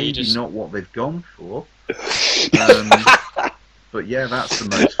it, Rabbit? Maybe You just... not what they've gone for. But yeah, that's the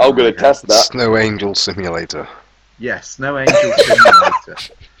most fun I'm going I to had. test that. Snow Angel Simulator. Yeah, Snow Angel Simulator.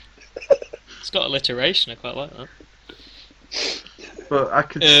 It's got alliteration. I quite like that. But I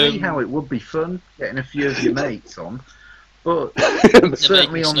could see how it would be fun getting a few of your mates on. But They're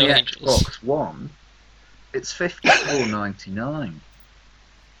certainly making on the snow angels. Xbox One, it's $54.99.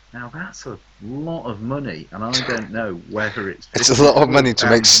 Now that's a lot of money, and I don't know whether it's It's a lot of money to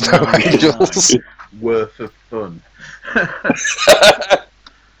make Snow £54.99 Angels. worth of fun.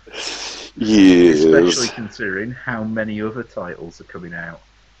 Yes. Especially considering how many other titles are coming out.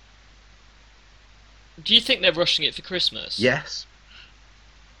 Do you think they're rushing it for Christmas? Yes.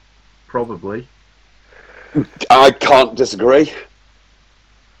 Probably. I can't disagree.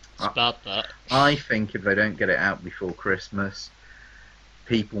 It's bad, that. I think if they don't get it out before Christmas,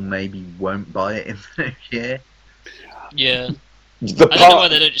 people maybe won't buy it in the new year. Yeah. The I don't know why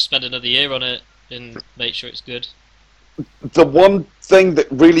part, they don't just spend another year on it and make sure it's good. the one thing that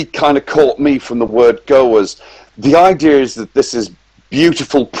really kind of caught me from the word go was the idea is that this is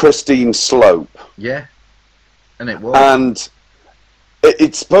beautiful, pristine slope. Yeah. And it was. And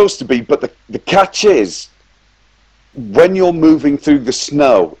it's supposed to be, but the catch is, when you're moving through the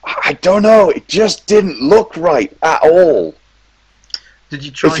snow, I don't know, it just didn't look right at all. Did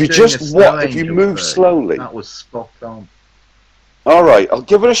you try If you doing just a Snow if you Angel move version? slowly. That was spot on. All right, I'll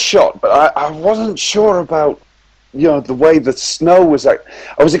give it a shot, but I wasn't sure about, the way the snow was. I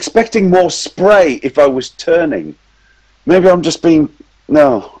was expecting more spray if I was turning. Maybe I'm just being,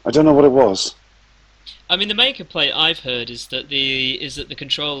 no, I don't know what it was. I mean, the main complaint I've heard is that the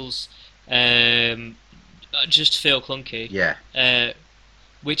controls just feel clunky. Yeah.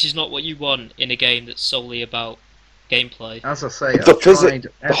 Which is not what you want in a game that's solely about gameplay. As I say, The I've tried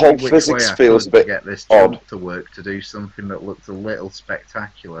the whole every which physics way I feels could a bit to get this odd. jump to work, to do something that looked a little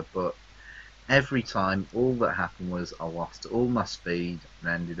spectacular, but every time all that happened was I lost all my speed and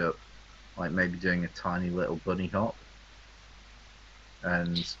ended up like maybe doing a tiny little bunny hop.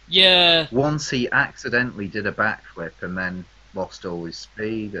 And Yeah. once he accidentally did a backflip and then lost all his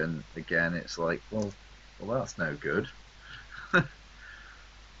speed, and again it's like, well that's no good.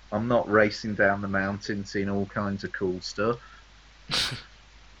 I'm not racing down the mountain seeing all kinds of cool stuff.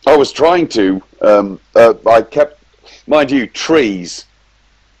 I was trying to. I kept, mind you, trees.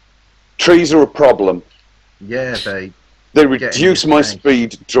 Trees are a problem. Yeah, they They Get in reduce your my face.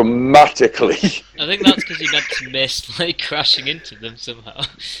 speed dramatically. I think that's because you meant to miss, like, crashing into them somehow.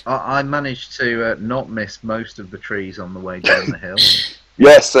 I managed to not miss most of the trees on the way down the hill.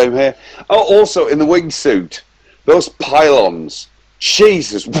 Yes, same here. Oh, also in the wingsuit, those pylons.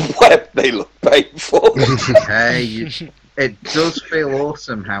 Jesus, wept, they look painful. Hey, it does feel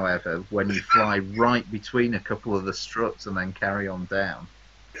awesome, however, when you fly right between a couple of the struts and then carry on down.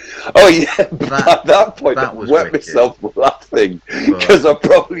 Oh yeah, at that point that I was wet wicked. myself laughing because I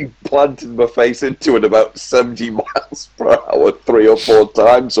probably planted my face into it about 70 miles per hour 3 or 4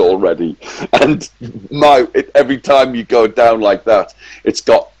 times already. And every time you go down like that, it's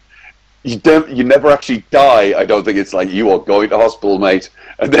got, you never actually die. I don't think it's like you are going to hospital, mate,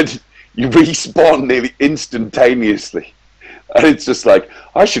 and then you respawn nearly instantaneously. And it's just like,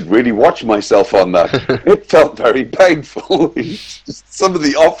 I should really watch myself on that. It felt very painful. Just some of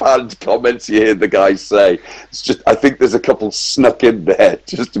the offhand comments you hear the guys say, it's just, I think there's a couple snuck in there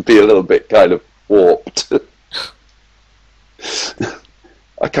just to be a little bit kind of warped.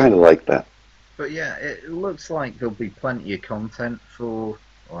 I kind of like that. But yeah, it looks like there'll be plenty of content for,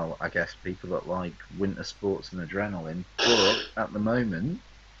 well, I guess people that like winter sports and adrenaline. But at the moment,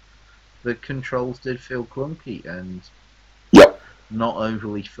 the controls did feel clunky and Yep. not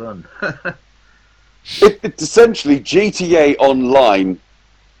overly fun. It's essentially GTA Online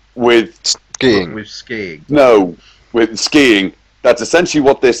with Skiing. With skiing. No, with skiing. That's essentially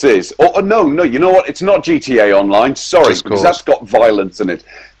what this is. Oh, no, you know what? It's not GTA Online. Sorry, Just because Cause. that's got violence in it.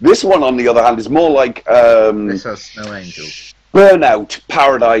 This one, on the other hand, is more like This has Snow Angels. Burnout,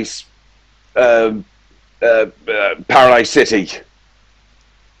 Paradise, Paradise City.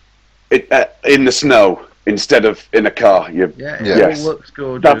 In the snow. instead of in a car. It Yes. all looks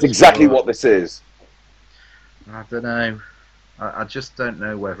gorgeous. That's exactly but what this is. I don't know. I just don't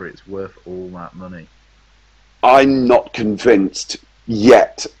know whether it's worth all that money. I'm not convinced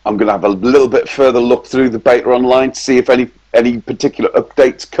yet. I'm going to have a little bit further look through the beta online to see if any particular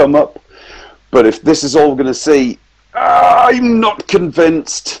updates come up. But if this is all we're going to see, I'm not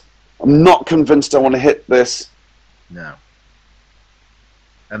convinced. I'm not convinced I want to hit this. No.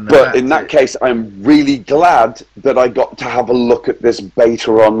 And But in that case, I'm really glad that I got to have a look at this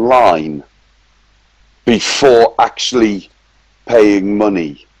beta online before actually paying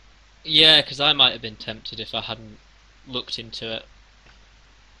money. Yeah, because I might have been tempted if I hadn't looked into it.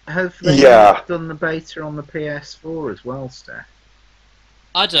 Have they Yeah. done the beta on the PS4 as well, Steph?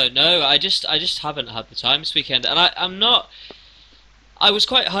 I don't know. I just haven't had the time this weekend, and I'm not. I was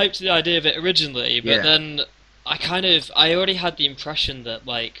quite hyped to the idea of it originally, but Yeah. then I already had the impression that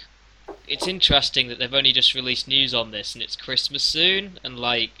like it's interesting that they've only just released news on this and it's Christmas soon, and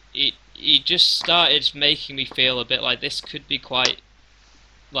like it just started making me feel a bit like this could be quite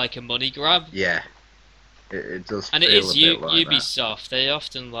like a money grab. Yeah. It does And feel it is a bit like that. Ubisoft. They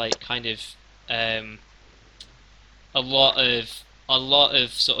often like kind of a lot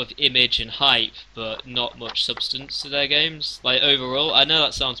of sort of image and hype, but not much substance to their games. Like overall, I know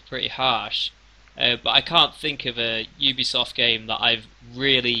that sounds pretty harsh, but I can't think of a Ubisoft game that I've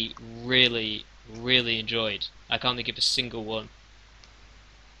really, really, really enjoyed. I can't think of a single one.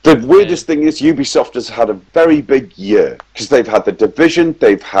 The weirdest thing is Ubisoft has had a very big year because they've had The Division,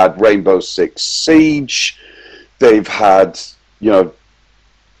 they've had Rainbow Six Siege, they've had,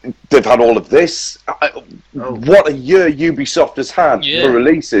 they've had all of this. What a year Ubisoft has had for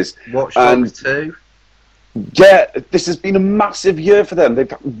releases. Watch Dogs 2. Yeah, this has been a massive year for them.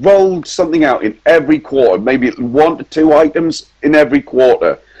 They've rolled something out in every quarter, maybe 1 to 2 items in every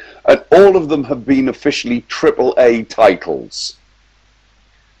quarter. And all of them have been officially AAA titles.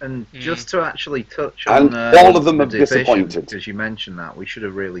 And just to actually touch And on all of them the have Division, disappointed. because you mentioned that, we should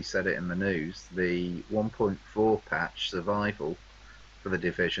have really said it in the news. The 1.4 patch, Survival, for the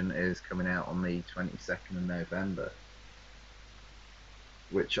Division is coming out on the 22nd of November.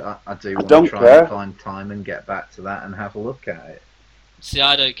 Which I do want to try and find time and get back to that and have a look at it. See,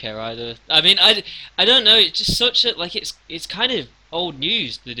 I don't care either. I mean, I don't know. It's just such a like it's kind of old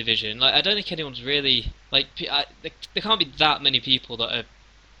news. The Division. Like I don't think anyone's really like. There can't be that many people that are.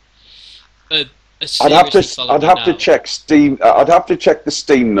 I'd have to check Steam. I'd have to check the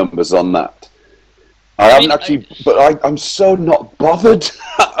Steam numbers on that. I'm so not bothered.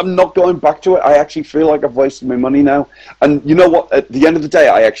 I'm not going back to it. I actually feel like I've wasted my money now. And you know what? At the end of the day,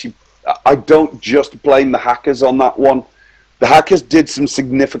 I don't just blame the hackers on that one. The hackers did some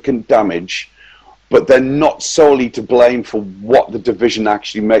significant damage, but they're not solely to blame for what the Division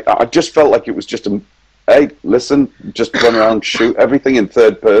actually made. I just felt like it was just hey, listen, just run around, shoot everything in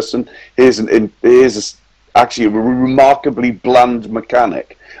third person. Here's actually a remarkably bland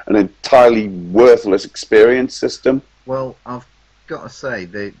mechanic, an entirely worthless experience system. Well, I've got to say,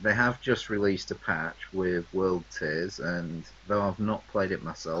 they have just released a patch with World Tiers, and though I've not played it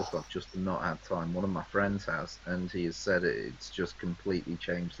myself, I've just not had time. One of my friends has, and he has said it's just completely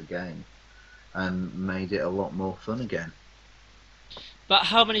changed the game and made it a lot more fun again. But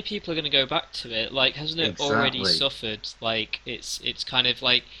how many people are going to go back to it? Like, hasn't it already suffered? Like, it's kind of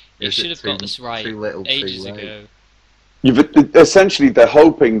like it should have got this right ages ago. Essentially, they're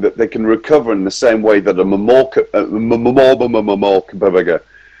hoping that they can recover in the same way that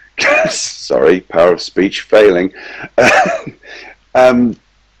sorry, power of speech failing.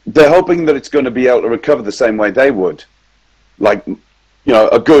 They're hoping that it's going to be able to recover the same way they would, like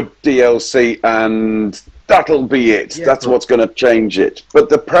a good DLC, and that'll be it. Yeah, that's what's going to change it. But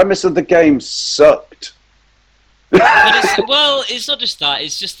the premise of the game sucked. But it's not just that.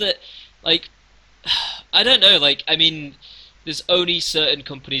 It's just that, like, I don't know. Like, I mean, there's only certain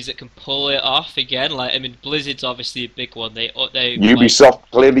companies that can pull it off again. Like, I mean, Blizzard's obviously a big one. They Ubisoft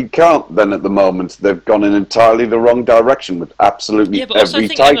clearly can't. Then at the moment, they've gone in entirely the wrong direction with absolutely every title. Yeah, but also I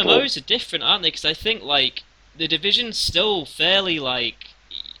think MMOs are different, aren't they? Because I think like the Division's still fairly like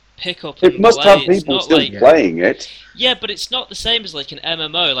pick up. It must have people still playing it. Yeah, but it's not the same as like an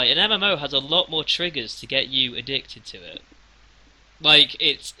MMO. Like an MMO has a lot more triggers to get you addicted to it. Like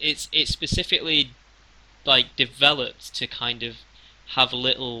it's specifically like developed to kind of have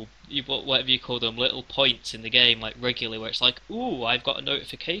little whatever you call them, little points in the game like regularly where it's like, ooh, I've got a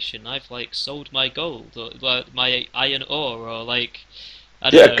notification, I've like sold my gold or my iron ore, or like I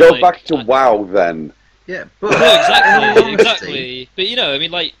don't know, go like, back to WoW then. Yeah, but No, in all exactly, honesty, exactly. But you know, I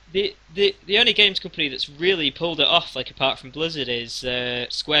mean, like the only games company that's really pulled it off, like apart from Blizzard, is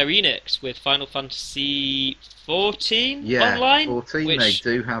Square Enix with Final Fantasy 14 yeah, online, 14, they which.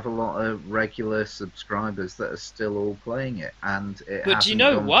 do have a lot of regular subscribers that are still all playing it, and it But do you hasn't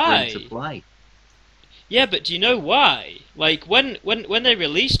know gone free to why? play. Yeah, but do you know why? Like when they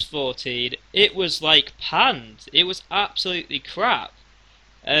released 14, it was like panned. It was absolutely crap.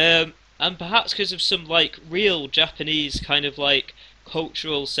 And perhaps because of some like real Japanese kind of like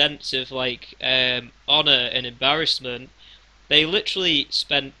cultural sense of like honor and embarrassment, they literally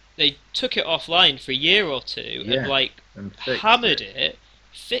they took it offline for a year or two and Yeah, like and fixed hammered it. it,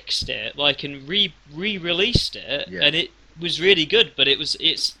 fixed it, like and re-released it, Yeah. and it was really good. But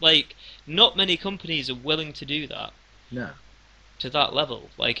it's like not many companies are willing to do that No. to that level.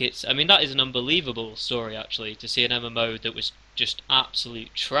 Like it's, I mean, that is an unbelievable story actually to see an MMO that was just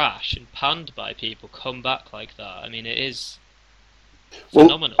absolute trash and panned by people come back like that. I mean, it is Well,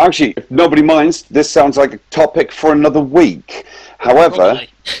 phenomenal. actually, if nobody minds, this sounds like a topic for another week. However,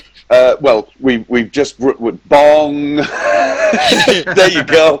 Probably. well, we've just bong. There you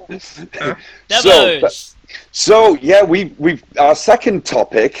go. Demos. So yeah, we've our second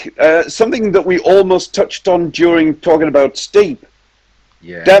topic, something that we almost touched on during talking about Steep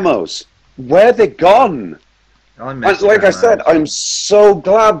Yeah. demos. Where they gone? I And miss like I demos. said, I'm so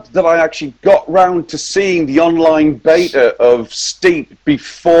glad that I actually got round to seeing the online beta of Steep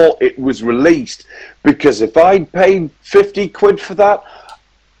before it was released. Because if I'd paid 50 quid for that,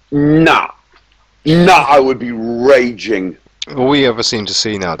 nah, I would be raging. All we ever seem to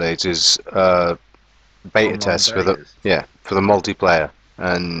see nowadays is beta Online tests for betas. the multiplayer,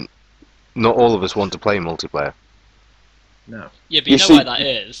 and not all of us want to play multiplayer. No. Yeah, but You you know see, why that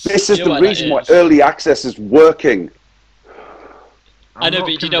is. This You is know the why that reason why is. early access is working. I'm I know, not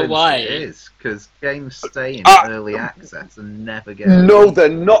but do you know convinced why? It is, because games stay in Ah! early access and never get No, released. they're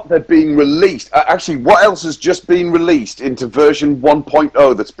not. They're being released. Actually, what else has just been released into version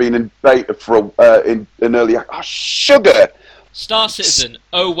 1.0 that's been in beta for in early access? Oh, sugar! Star Citizen.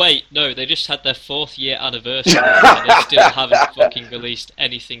 Oh wait, no, they just had their 4th year anniversary and they still haven't fucking released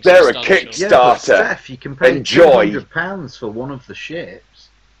anything They're a substantial. kick- Yeah, but Starter. Steph, you can pay Enjoy. £200 for one of the ships,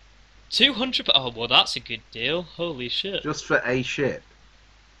 200. Oh well, that's a good deal. Holy shit. just for a ship.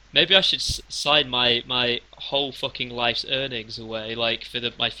 Maybe I should sign my whole fucking life's earnings away, like for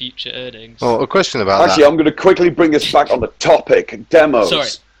my future earnings. Well, a question about Actually, that. I'm going to quickly bring us back on the topic demos. Sorry,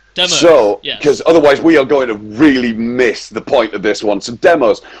 demos. So, yes. because otherwise we are going to really miss the point of this one. So,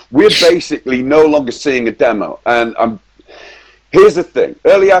 demos. We're basically no longer seeing a demo, and here's the thing.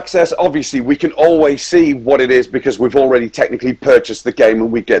 Early access, obviously, we can always see what it is because we've already technically purchased the game and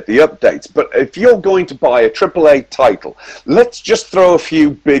we get the updates. But if you're going to buy a AAA title, let's just throw a few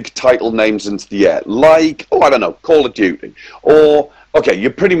big title names into the air. Like, I don't know, Call of Duty. Or, okay,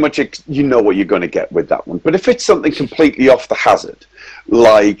 you're pretty much, you know what you're going to get with that one. But if it's something completely off the hazard,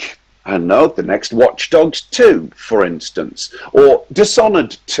 like, I don't know, the next Watch Dogs 2, for instance, or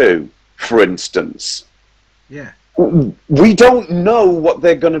Dishonored 2, for instance. Yeah. We don't know what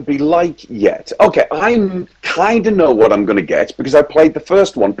they're going to be like yet. Okay, I kind of know what I'm going to get because I played the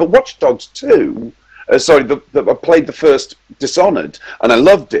first one, but Watch Dogs 2, I played the first Dishonored and I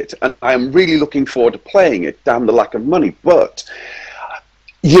loved it, and I'm really looking forward to playing it, damn the lack of money. But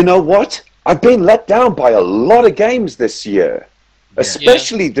you know what? I've been let down by a lot of games this year,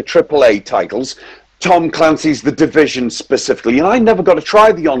 especially the AAA titles. Tom Clancy's The Division specifically, and I never got to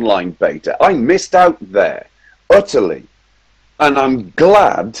try the online beta. I missed out there. Utterly. And I'm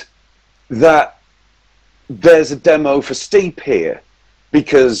glad that there's a demo for Steep here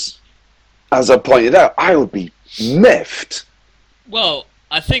because, as I pointed out, I would be miffed. Well,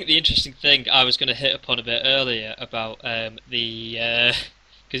 I think the interesting thing I was going to hit upon a bit earlier about because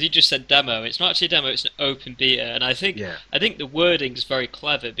you just said demo. It's not actually a demo; it's an open beta, and I think the wording's very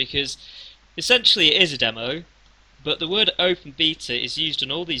clever because essentially it is a demo. But the word open beta is used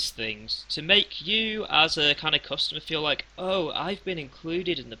on all these things to make you, as a kind of customer, feel like, oh, I've been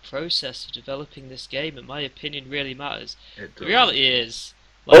included in the process of developing this game, and my opinion really matters. The reality is,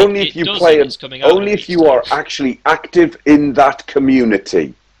 like, only if you play it. Only if you are actually active in that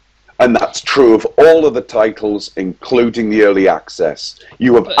community, and that's true of all of the titles, including the early access.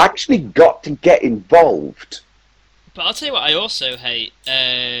 You have actually got to get involved. But I'll tell you what I also hate.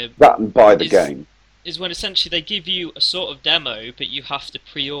 That and buy the game. Is when essentially they give you a sort of demo, but you have to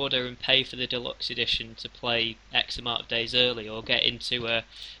pre-order and pay for the deluxe edition to play X amount of days early, or get into an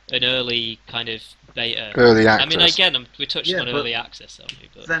early kind of beta. Early access. I mean, again, we're touching on early access, aren't we?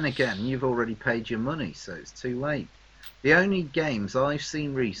 But then again, you've already paid your money, so it's too late. The only games I've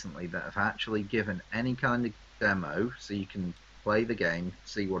seen recently that have actually given any kind of demo, so you can play the game,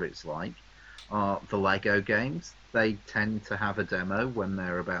 see what it's like, are the Lego games. They tend to have a demo when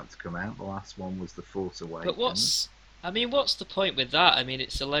they're about to come out. The last one was The Force But Awakens. what's the point with that? I mean,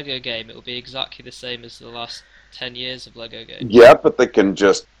 it's a Lego game. It will be exactly the same as the last 10 years of Lego games. Yeah, but they can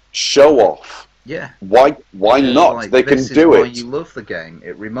just show off. Yeah. Why Because, not? like, They can this is do why it. you love the game.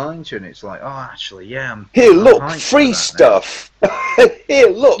 It reminds you, and it's like, oh, actually, yeah, Here, I'm look, hyped free for that now. stuff. Here,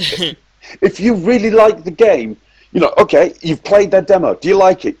 look. If you really like the game, okay, you've played that demo. Do you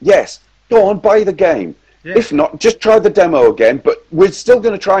like it? Yes. Go on, buy the game. Yeah. If not, just try the demo again. But we're still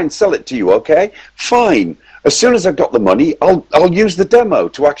going to try and sell it to you, okay? Fine. As soon as I've got the money, I'll use the demo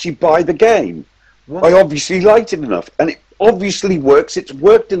to actually buy the game. What? I obviously liked it enough, and it obviously works. It's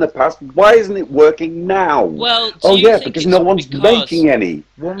worked in the past. Why isn't it working now? Well, do Oh you yeah, think because it's no one's because... making any.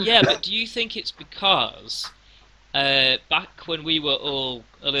 Yeah, but do you think it's because back when we were all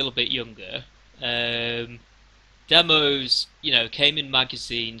a little bit younger, demos, came in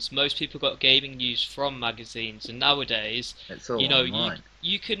magazines. Most people got gaming news from magazines, and nowadays, It's all you online.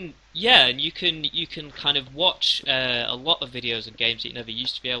 can and you can kind of watch a lot of videos and games that you never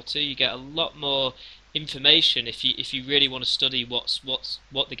used to be able to. You get a lot more information if you really want to study what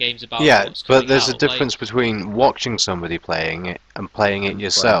the game's about, Yeah, what's but coming there's a out. difference between watching somebody playing it and playing it And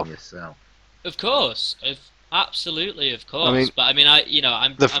yourself. playing yourself. Of course, absolutely, of course. I mean, but I mean,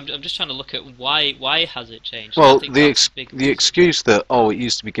 I'm just trying to look at why has it changed. I Well, think the that's a big the reason. excuse that it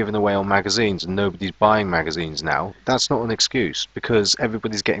used to be given away on magazines and nobody's buying magazines now, that's not an excuse because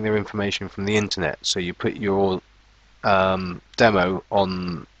everybody's getting their information from the internet. So you put your demo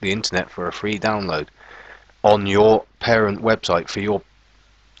on the internet for a free download on your parent website for your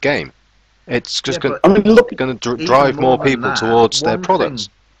game. It's just Yeah, going but I mean, look. to even drive more more than people that, towards their products.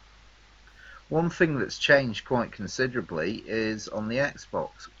 One thing that's changed quite considerably is on the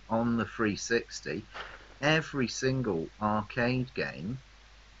Xbox, on the 360, every single arcade game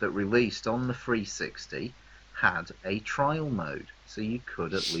that released on the 360 had a trial mode, so you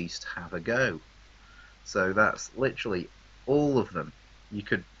could at least have a go. So that's literally all of them. You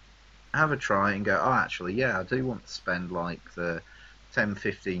could have a try and go, oh, actually, yeah, I do want to spend like the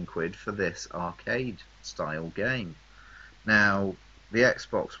 10-15 quid for this arcade style game. Now, the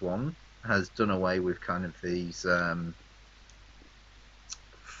Xbox One has done away with kind of these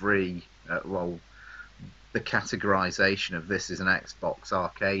free, the categorization of this is an Xbox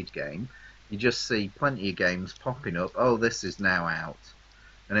arcade game. You just see plenty of games popping up, oh, this is now out.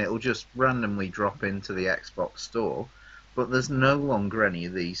 And it'll just randomly drop into the Xbox store, but there's no longer any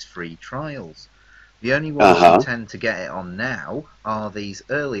of these free trials. The only ones you tend to get it on now are these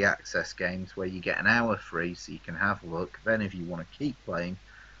early access games where you get an hour free so you can have a look. Then if you want to keep playing,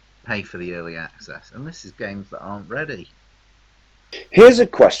 pay for the early access. And this is games that aren't ready. Here's a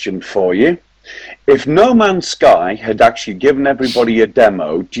question for you. If No Man's Sky had actually given everybody a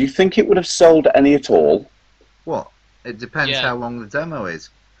demo, do you think it would have sold any at all? What? It depends Yeah. how long the demo is.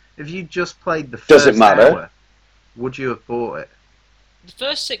 If you just played the Does it first matter? hour, would you have bought it? The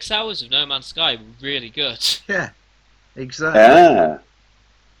first 6 hours of No Man's Sky were really good, Yeah, exactly. Ah.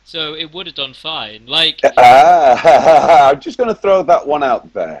 so it would have done fine. Like, I'm just going to throw that one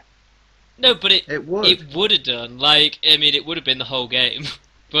out there. no, but It would. it would have done. Like, I mean, it would have been the whole game,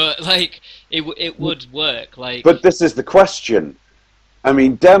 but like, it would work. Like, But this is the question. I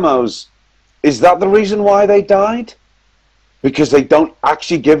mean, demos, is that the reason why they died? Because they don't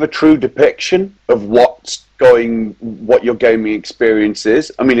actually give a true depiction of what your gaming experience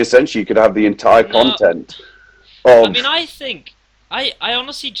is. I mean, essentially, you could have the entire No. content of. I mean, I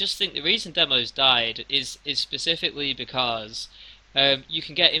honestly just think the reason demos died is specifically because you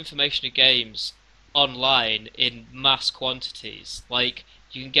can get information of games online in mass quantities. Like,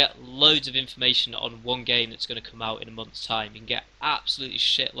 you can get loads of information on one game that's going to come out in a month's time. You can get absolutely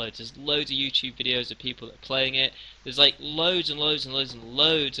shitloads. There's loads of YouTube videos of people that are playing it. There's like loads and loads and loads and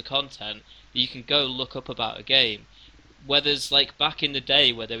loads of content that you can go look up about a game. Whereas like back in the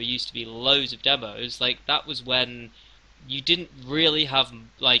day where there used to be loads of demos, like that was when you didn't really have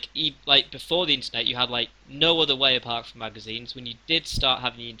like before the internet you had like no other way apart from magazines. When you did start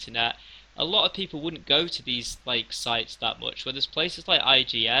having the internet, a lot of people wouldn't go to these like sites that much. Where there's places like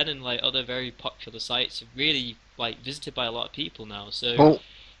IGN and like other very popular sites are really like visited by a lot of people now. So Well,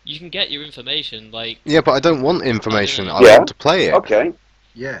 you can get your information like yeah, but I don't want information. I Yeah. want to play it. Okay.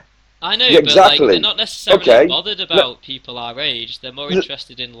 Yeah. I know, Yeah, but like exactly. they're not necessarily Okay. bothered about people our age. They're more L-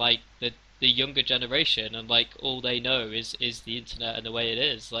 interested in like the younger generation, and like all they know is the internet and the way it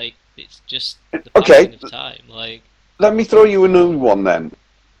is. Like it's just the Okay. passing of time. Like Let me throw you a new one then.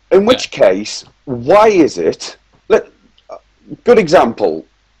 In which case, why is it? good example.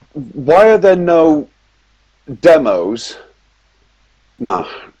 Why are there no demos? No,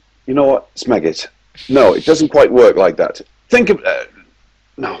 you know what? Smeg it. No, it doesn't quite work like that. Think of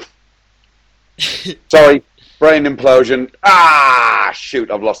no. Sorry, brain implosion. Ah,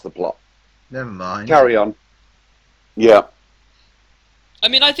 shoot! I've lost the plot. Never mind. Carry on. Yeah. I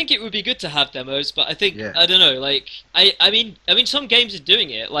mean, I think it would be good to have demos, but I think Yeah. I don't know. Like, I mean, some games are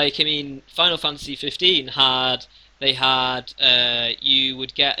doing it. Like, I mean, Final Fantasy 15 had you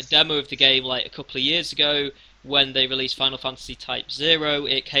would get a demo of the game like a couple of years ago when they released Final Fantasy Type 0.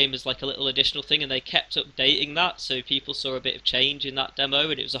 It came as like a little additional thing, and they kept updating that, so people saw a bit of change in that demo,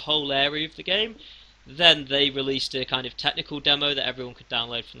 and it was a whole area of the game. Then they released a kind of technical demo that everyone could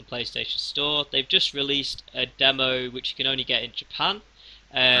download from the PlayStation Store. They've just released a demo which you can only get in Japan.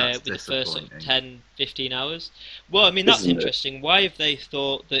 With the first sort of 10, 15 hours. Well, I mean, that's Isn't it? interesting. Why have they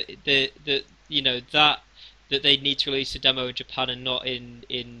thought that that they need to release a demo in Japan and not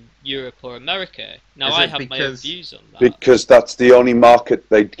in Europe or America? Now, Is I it have my own views on that. Because that's the only market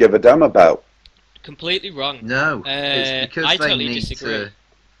they'd give a damn about. Completely wrong. No, it's because I they totally need disagree. to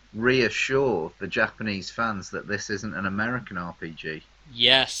reassure the Japanese fans that this isn't an American RPG.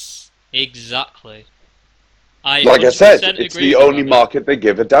 Yes, exactly. I Like I said, 100% it's agree the with you only on that. market they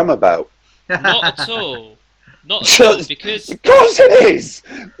give a damn about. Not at all. Not at all, because Of course it is!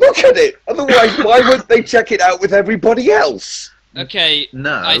 Look at it! Otherwise, why wouldn't they check it out with everybody else? okay,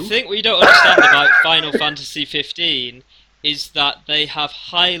 No. I think what you don't understand about Final Fantasy 15 is that they have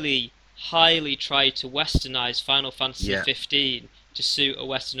highly tried to westernize Final Fantasy Yeah. 15 to suit a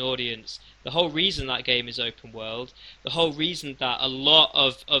Western audience. The whole reason that game is open world, the whole reason that a lot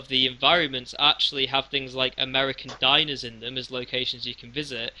of the environments actually have things like American diners in them as locations you can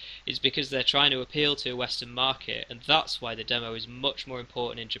visit, is because they're trying to appeal to a Western market, and that's why the demo is much more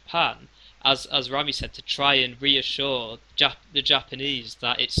important in Japan. As Rami said, to try and reassure the Japanese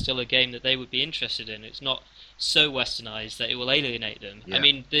that it's still a game that they would be interested in. It's not so westernized that it will alienate them. Yeah. I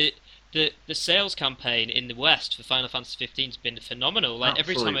mean, the sales campaign in the West for Final Fantasy 15 has been phenomenal. Like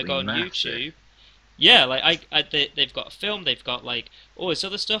every time I go on Absolutely massive. YouTube, yeah, like they've got a film, they've got like all this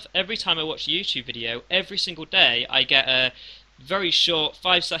other stuff. Every time I watch a YouTube video, every single day I get a very short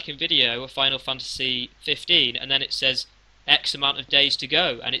 5-second video of Final Fantasy 15, and then it says X amount of days to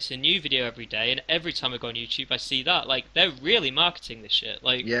go, and it's a new video every day. And every time I go on YouTube, I see that. Like they're really marketing this shit.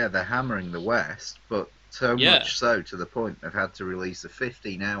 Like Yeah, they're hammering the West, but so Yeah. much so to the point they've had to release a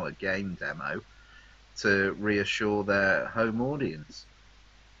 15-hour game demo to reassure their home audience.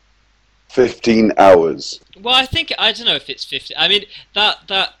 15 hours. Well, I don't know if it's 50. I mean,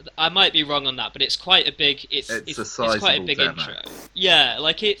 that I might be wrong on that, but it's quite a big. It's a it's quite a sizable big demo. intro. Yeah,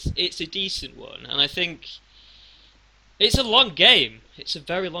 like it's a decent one, and I think it's a long game. It's a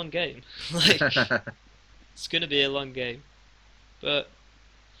very long game. Like it's gonna be a long game, but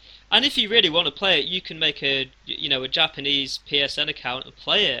and if you really want to play it, you can make a Japanese PSN account and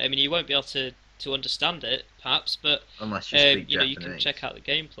play it. I mean, you won't be able to understand it perhaps, but Unless you speak you Japanese. can check out the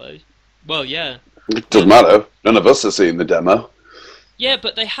gameplay. Well, yeah. It doesn't matter. None of us are seeing the demo. Yeah,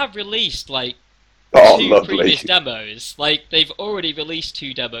 but they have released like Oh, two lovely. previous demos. Like they've already released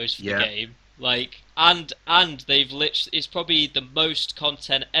 2 demos for Yeah. the game. Like and they've it's probably the most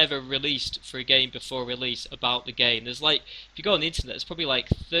content ever released for a game before release about the game. There's like if you go on the internet, there's probably like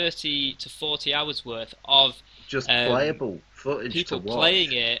 30 to 40 hours worth of Just um, playable footage people to watch.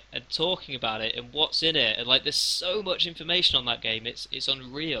 playing it and talking about it and what's in it, and like there's so much information on that game. It's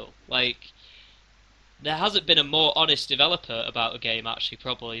unreal. Like there hasn't been a more honest developer about a game actually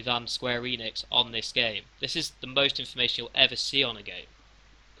probably than Square Enix on this game. This is the most information you'll ever see on a game.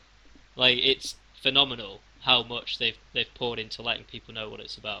 Like it's phenomenal how much they've poured into letting people know what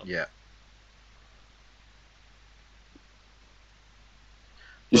it's about. Yeah.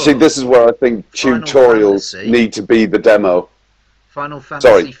 You see, this is where I think Final tutorials Fantasy. need to be the demo. Final Fantasy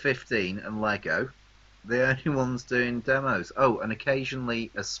Sorry. 15 and Lego, the only ones doing demos. Oh, and occasionally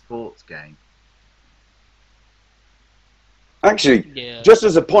a sports game. Actually, Yeah. just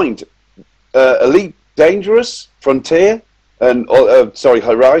as a point, Elite Dangerous, Frontier, and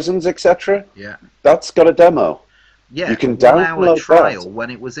Horizons, etc. Yeah. That's got a demo. Yeah, You can 1 hour download trial that. when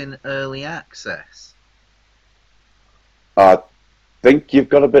it was in early access. I think you've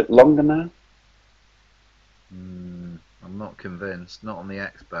got a bit longer now. I'm not convinced. Not on the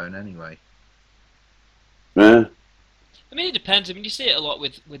Xbone anyway. Yeah. I mean, it depends. I mean, you see it a lot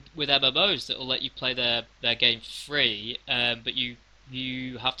with MMOs that will let you play their game for free, but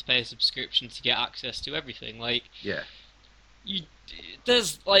you have to pay a subscription to get access to everything. Like, Yeah.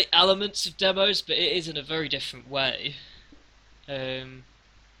 there's like elements of demos, but it is in a very different way.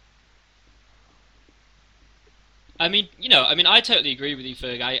 I mean, I totally agree with you,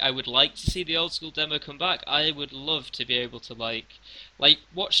 Ferg. I would like to see the old school demo come back. I would love to be able to like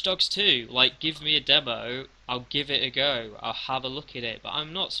Watch Dogs 2. Like, give me a demo, I'll give it a go, I'll have a look at it. But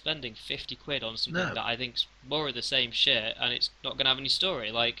I'm not spending 50 quid on something No. that I think's more of the same shit, and it's not gonna have any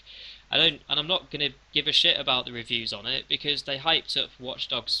story. Like, I don't, and I'm not gonna give a shit about the reviews on it because they hyped up Watch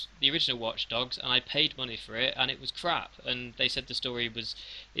Dogs, the original Watch Dogs, and I paid money for it, and it was crap. And they said the story was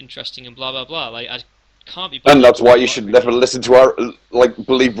interesting and blah blah blah. Like, I can't be And bothered that's to why read you what should never reviews. listen to our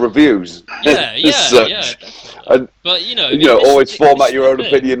believe reviews. Yeah, As yeah, yeah, such. definitely. And But always this format is your the own thing.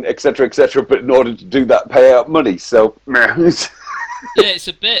 opinion, etc., but in order to do that, pay out money. So, Yeah, it's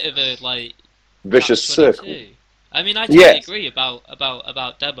a bit of a like vicious catch circle. 22. I mean, I totally Yes, agree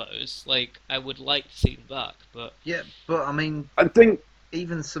about demos. Like, I would like to see them back, but Yeah, but I mean, I think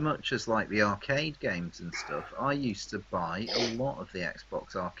even so much as like the arcade games and stuff, I used to buy a lot of the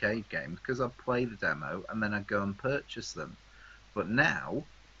Xbox arcade games because I'd play the demo and then I'd go and purchase them. But now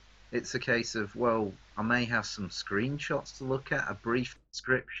it's a case of, well, I may have some screenshots to look at, a brief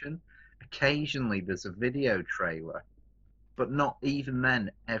description. Occasionally there's a video trailer, but not even then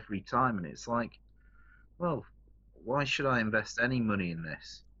every time. And it's like, well, why should I invest any money in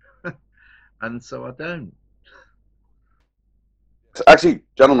this? And so I don't. actually,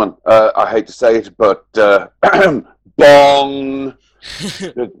 gentlemen, I hate to say it, but bong.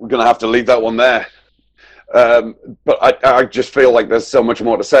 We're gonna have to leave that one there. But I just feel like there's so much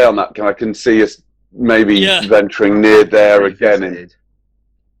more to say on that. I can see us maybe Yeah. venturing near there again Revisited.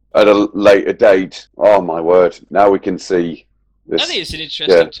 at a later date. Oh my word! Now we can see this. I think it's an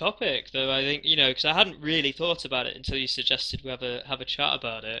interesting Yeah. topic, though. I think because I hadn't really thought about it until you suggested we have a chat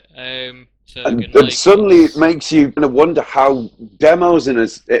about it. Ferg, And like, suddenly it makes you kind of wonder how demos in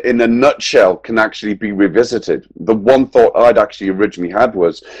a nutshell can actually be revisited. The one thought I'd actually originally had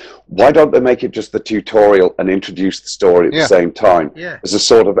was, why don't they make it just the tutorial and introduce the story at Yeah. the same time Yeah, as a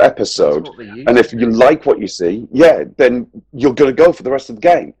sort of that's episode? what they used And if to you do. like what you see, yeah, then you're going to go for the rest of the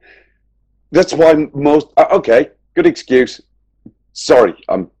game. That's why okay, good excuse. Sorry,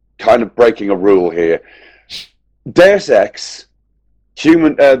 I'm kind of breaking a rule here. Deus Ex,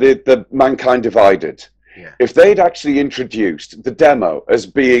 the Mankind Divided. Yeah. If they'd actually introduced the demo as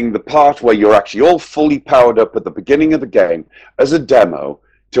being the part where you're actually all fully powered up at the beginning of the game as a demo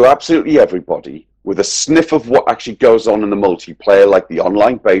to absolutely everybody, with a sniff of what actually goes on in the multiplayer, like the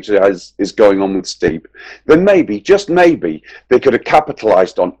online beta is going on with Steep, then maybe, just maybe, they could have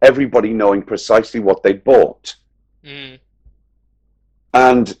capitalized on everybody knowing precisely what they bought. mm,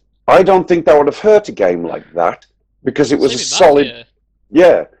 And I don't think that would have hurt a game like that, because it was same a with solid. Mafia.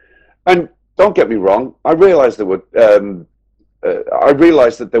 Yeah, and don't get me wrong. I realised there were. I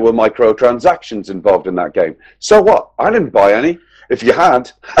realised that there were microtransactions involved in that game. So what? I didn't buy any. If you had,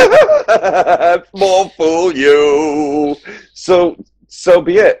 more fool you. So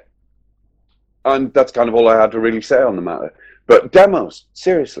be it. And that's kind of all I had to really say on the matter. But demos,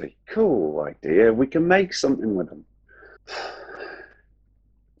 seriously, cool idea. We can make something with them.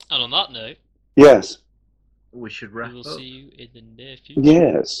 And on that note, Yes. We should we wrap will up. see you in the near future.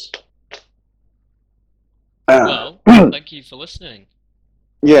 Yes. Well, thank you for listening.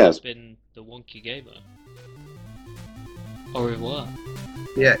 Yes. It's been the Wonky Gamer. Au revoir.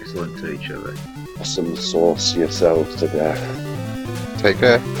 Be excellent to each other. Awesome sauce yourselves to death. Take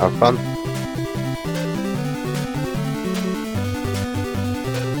care. Have fun.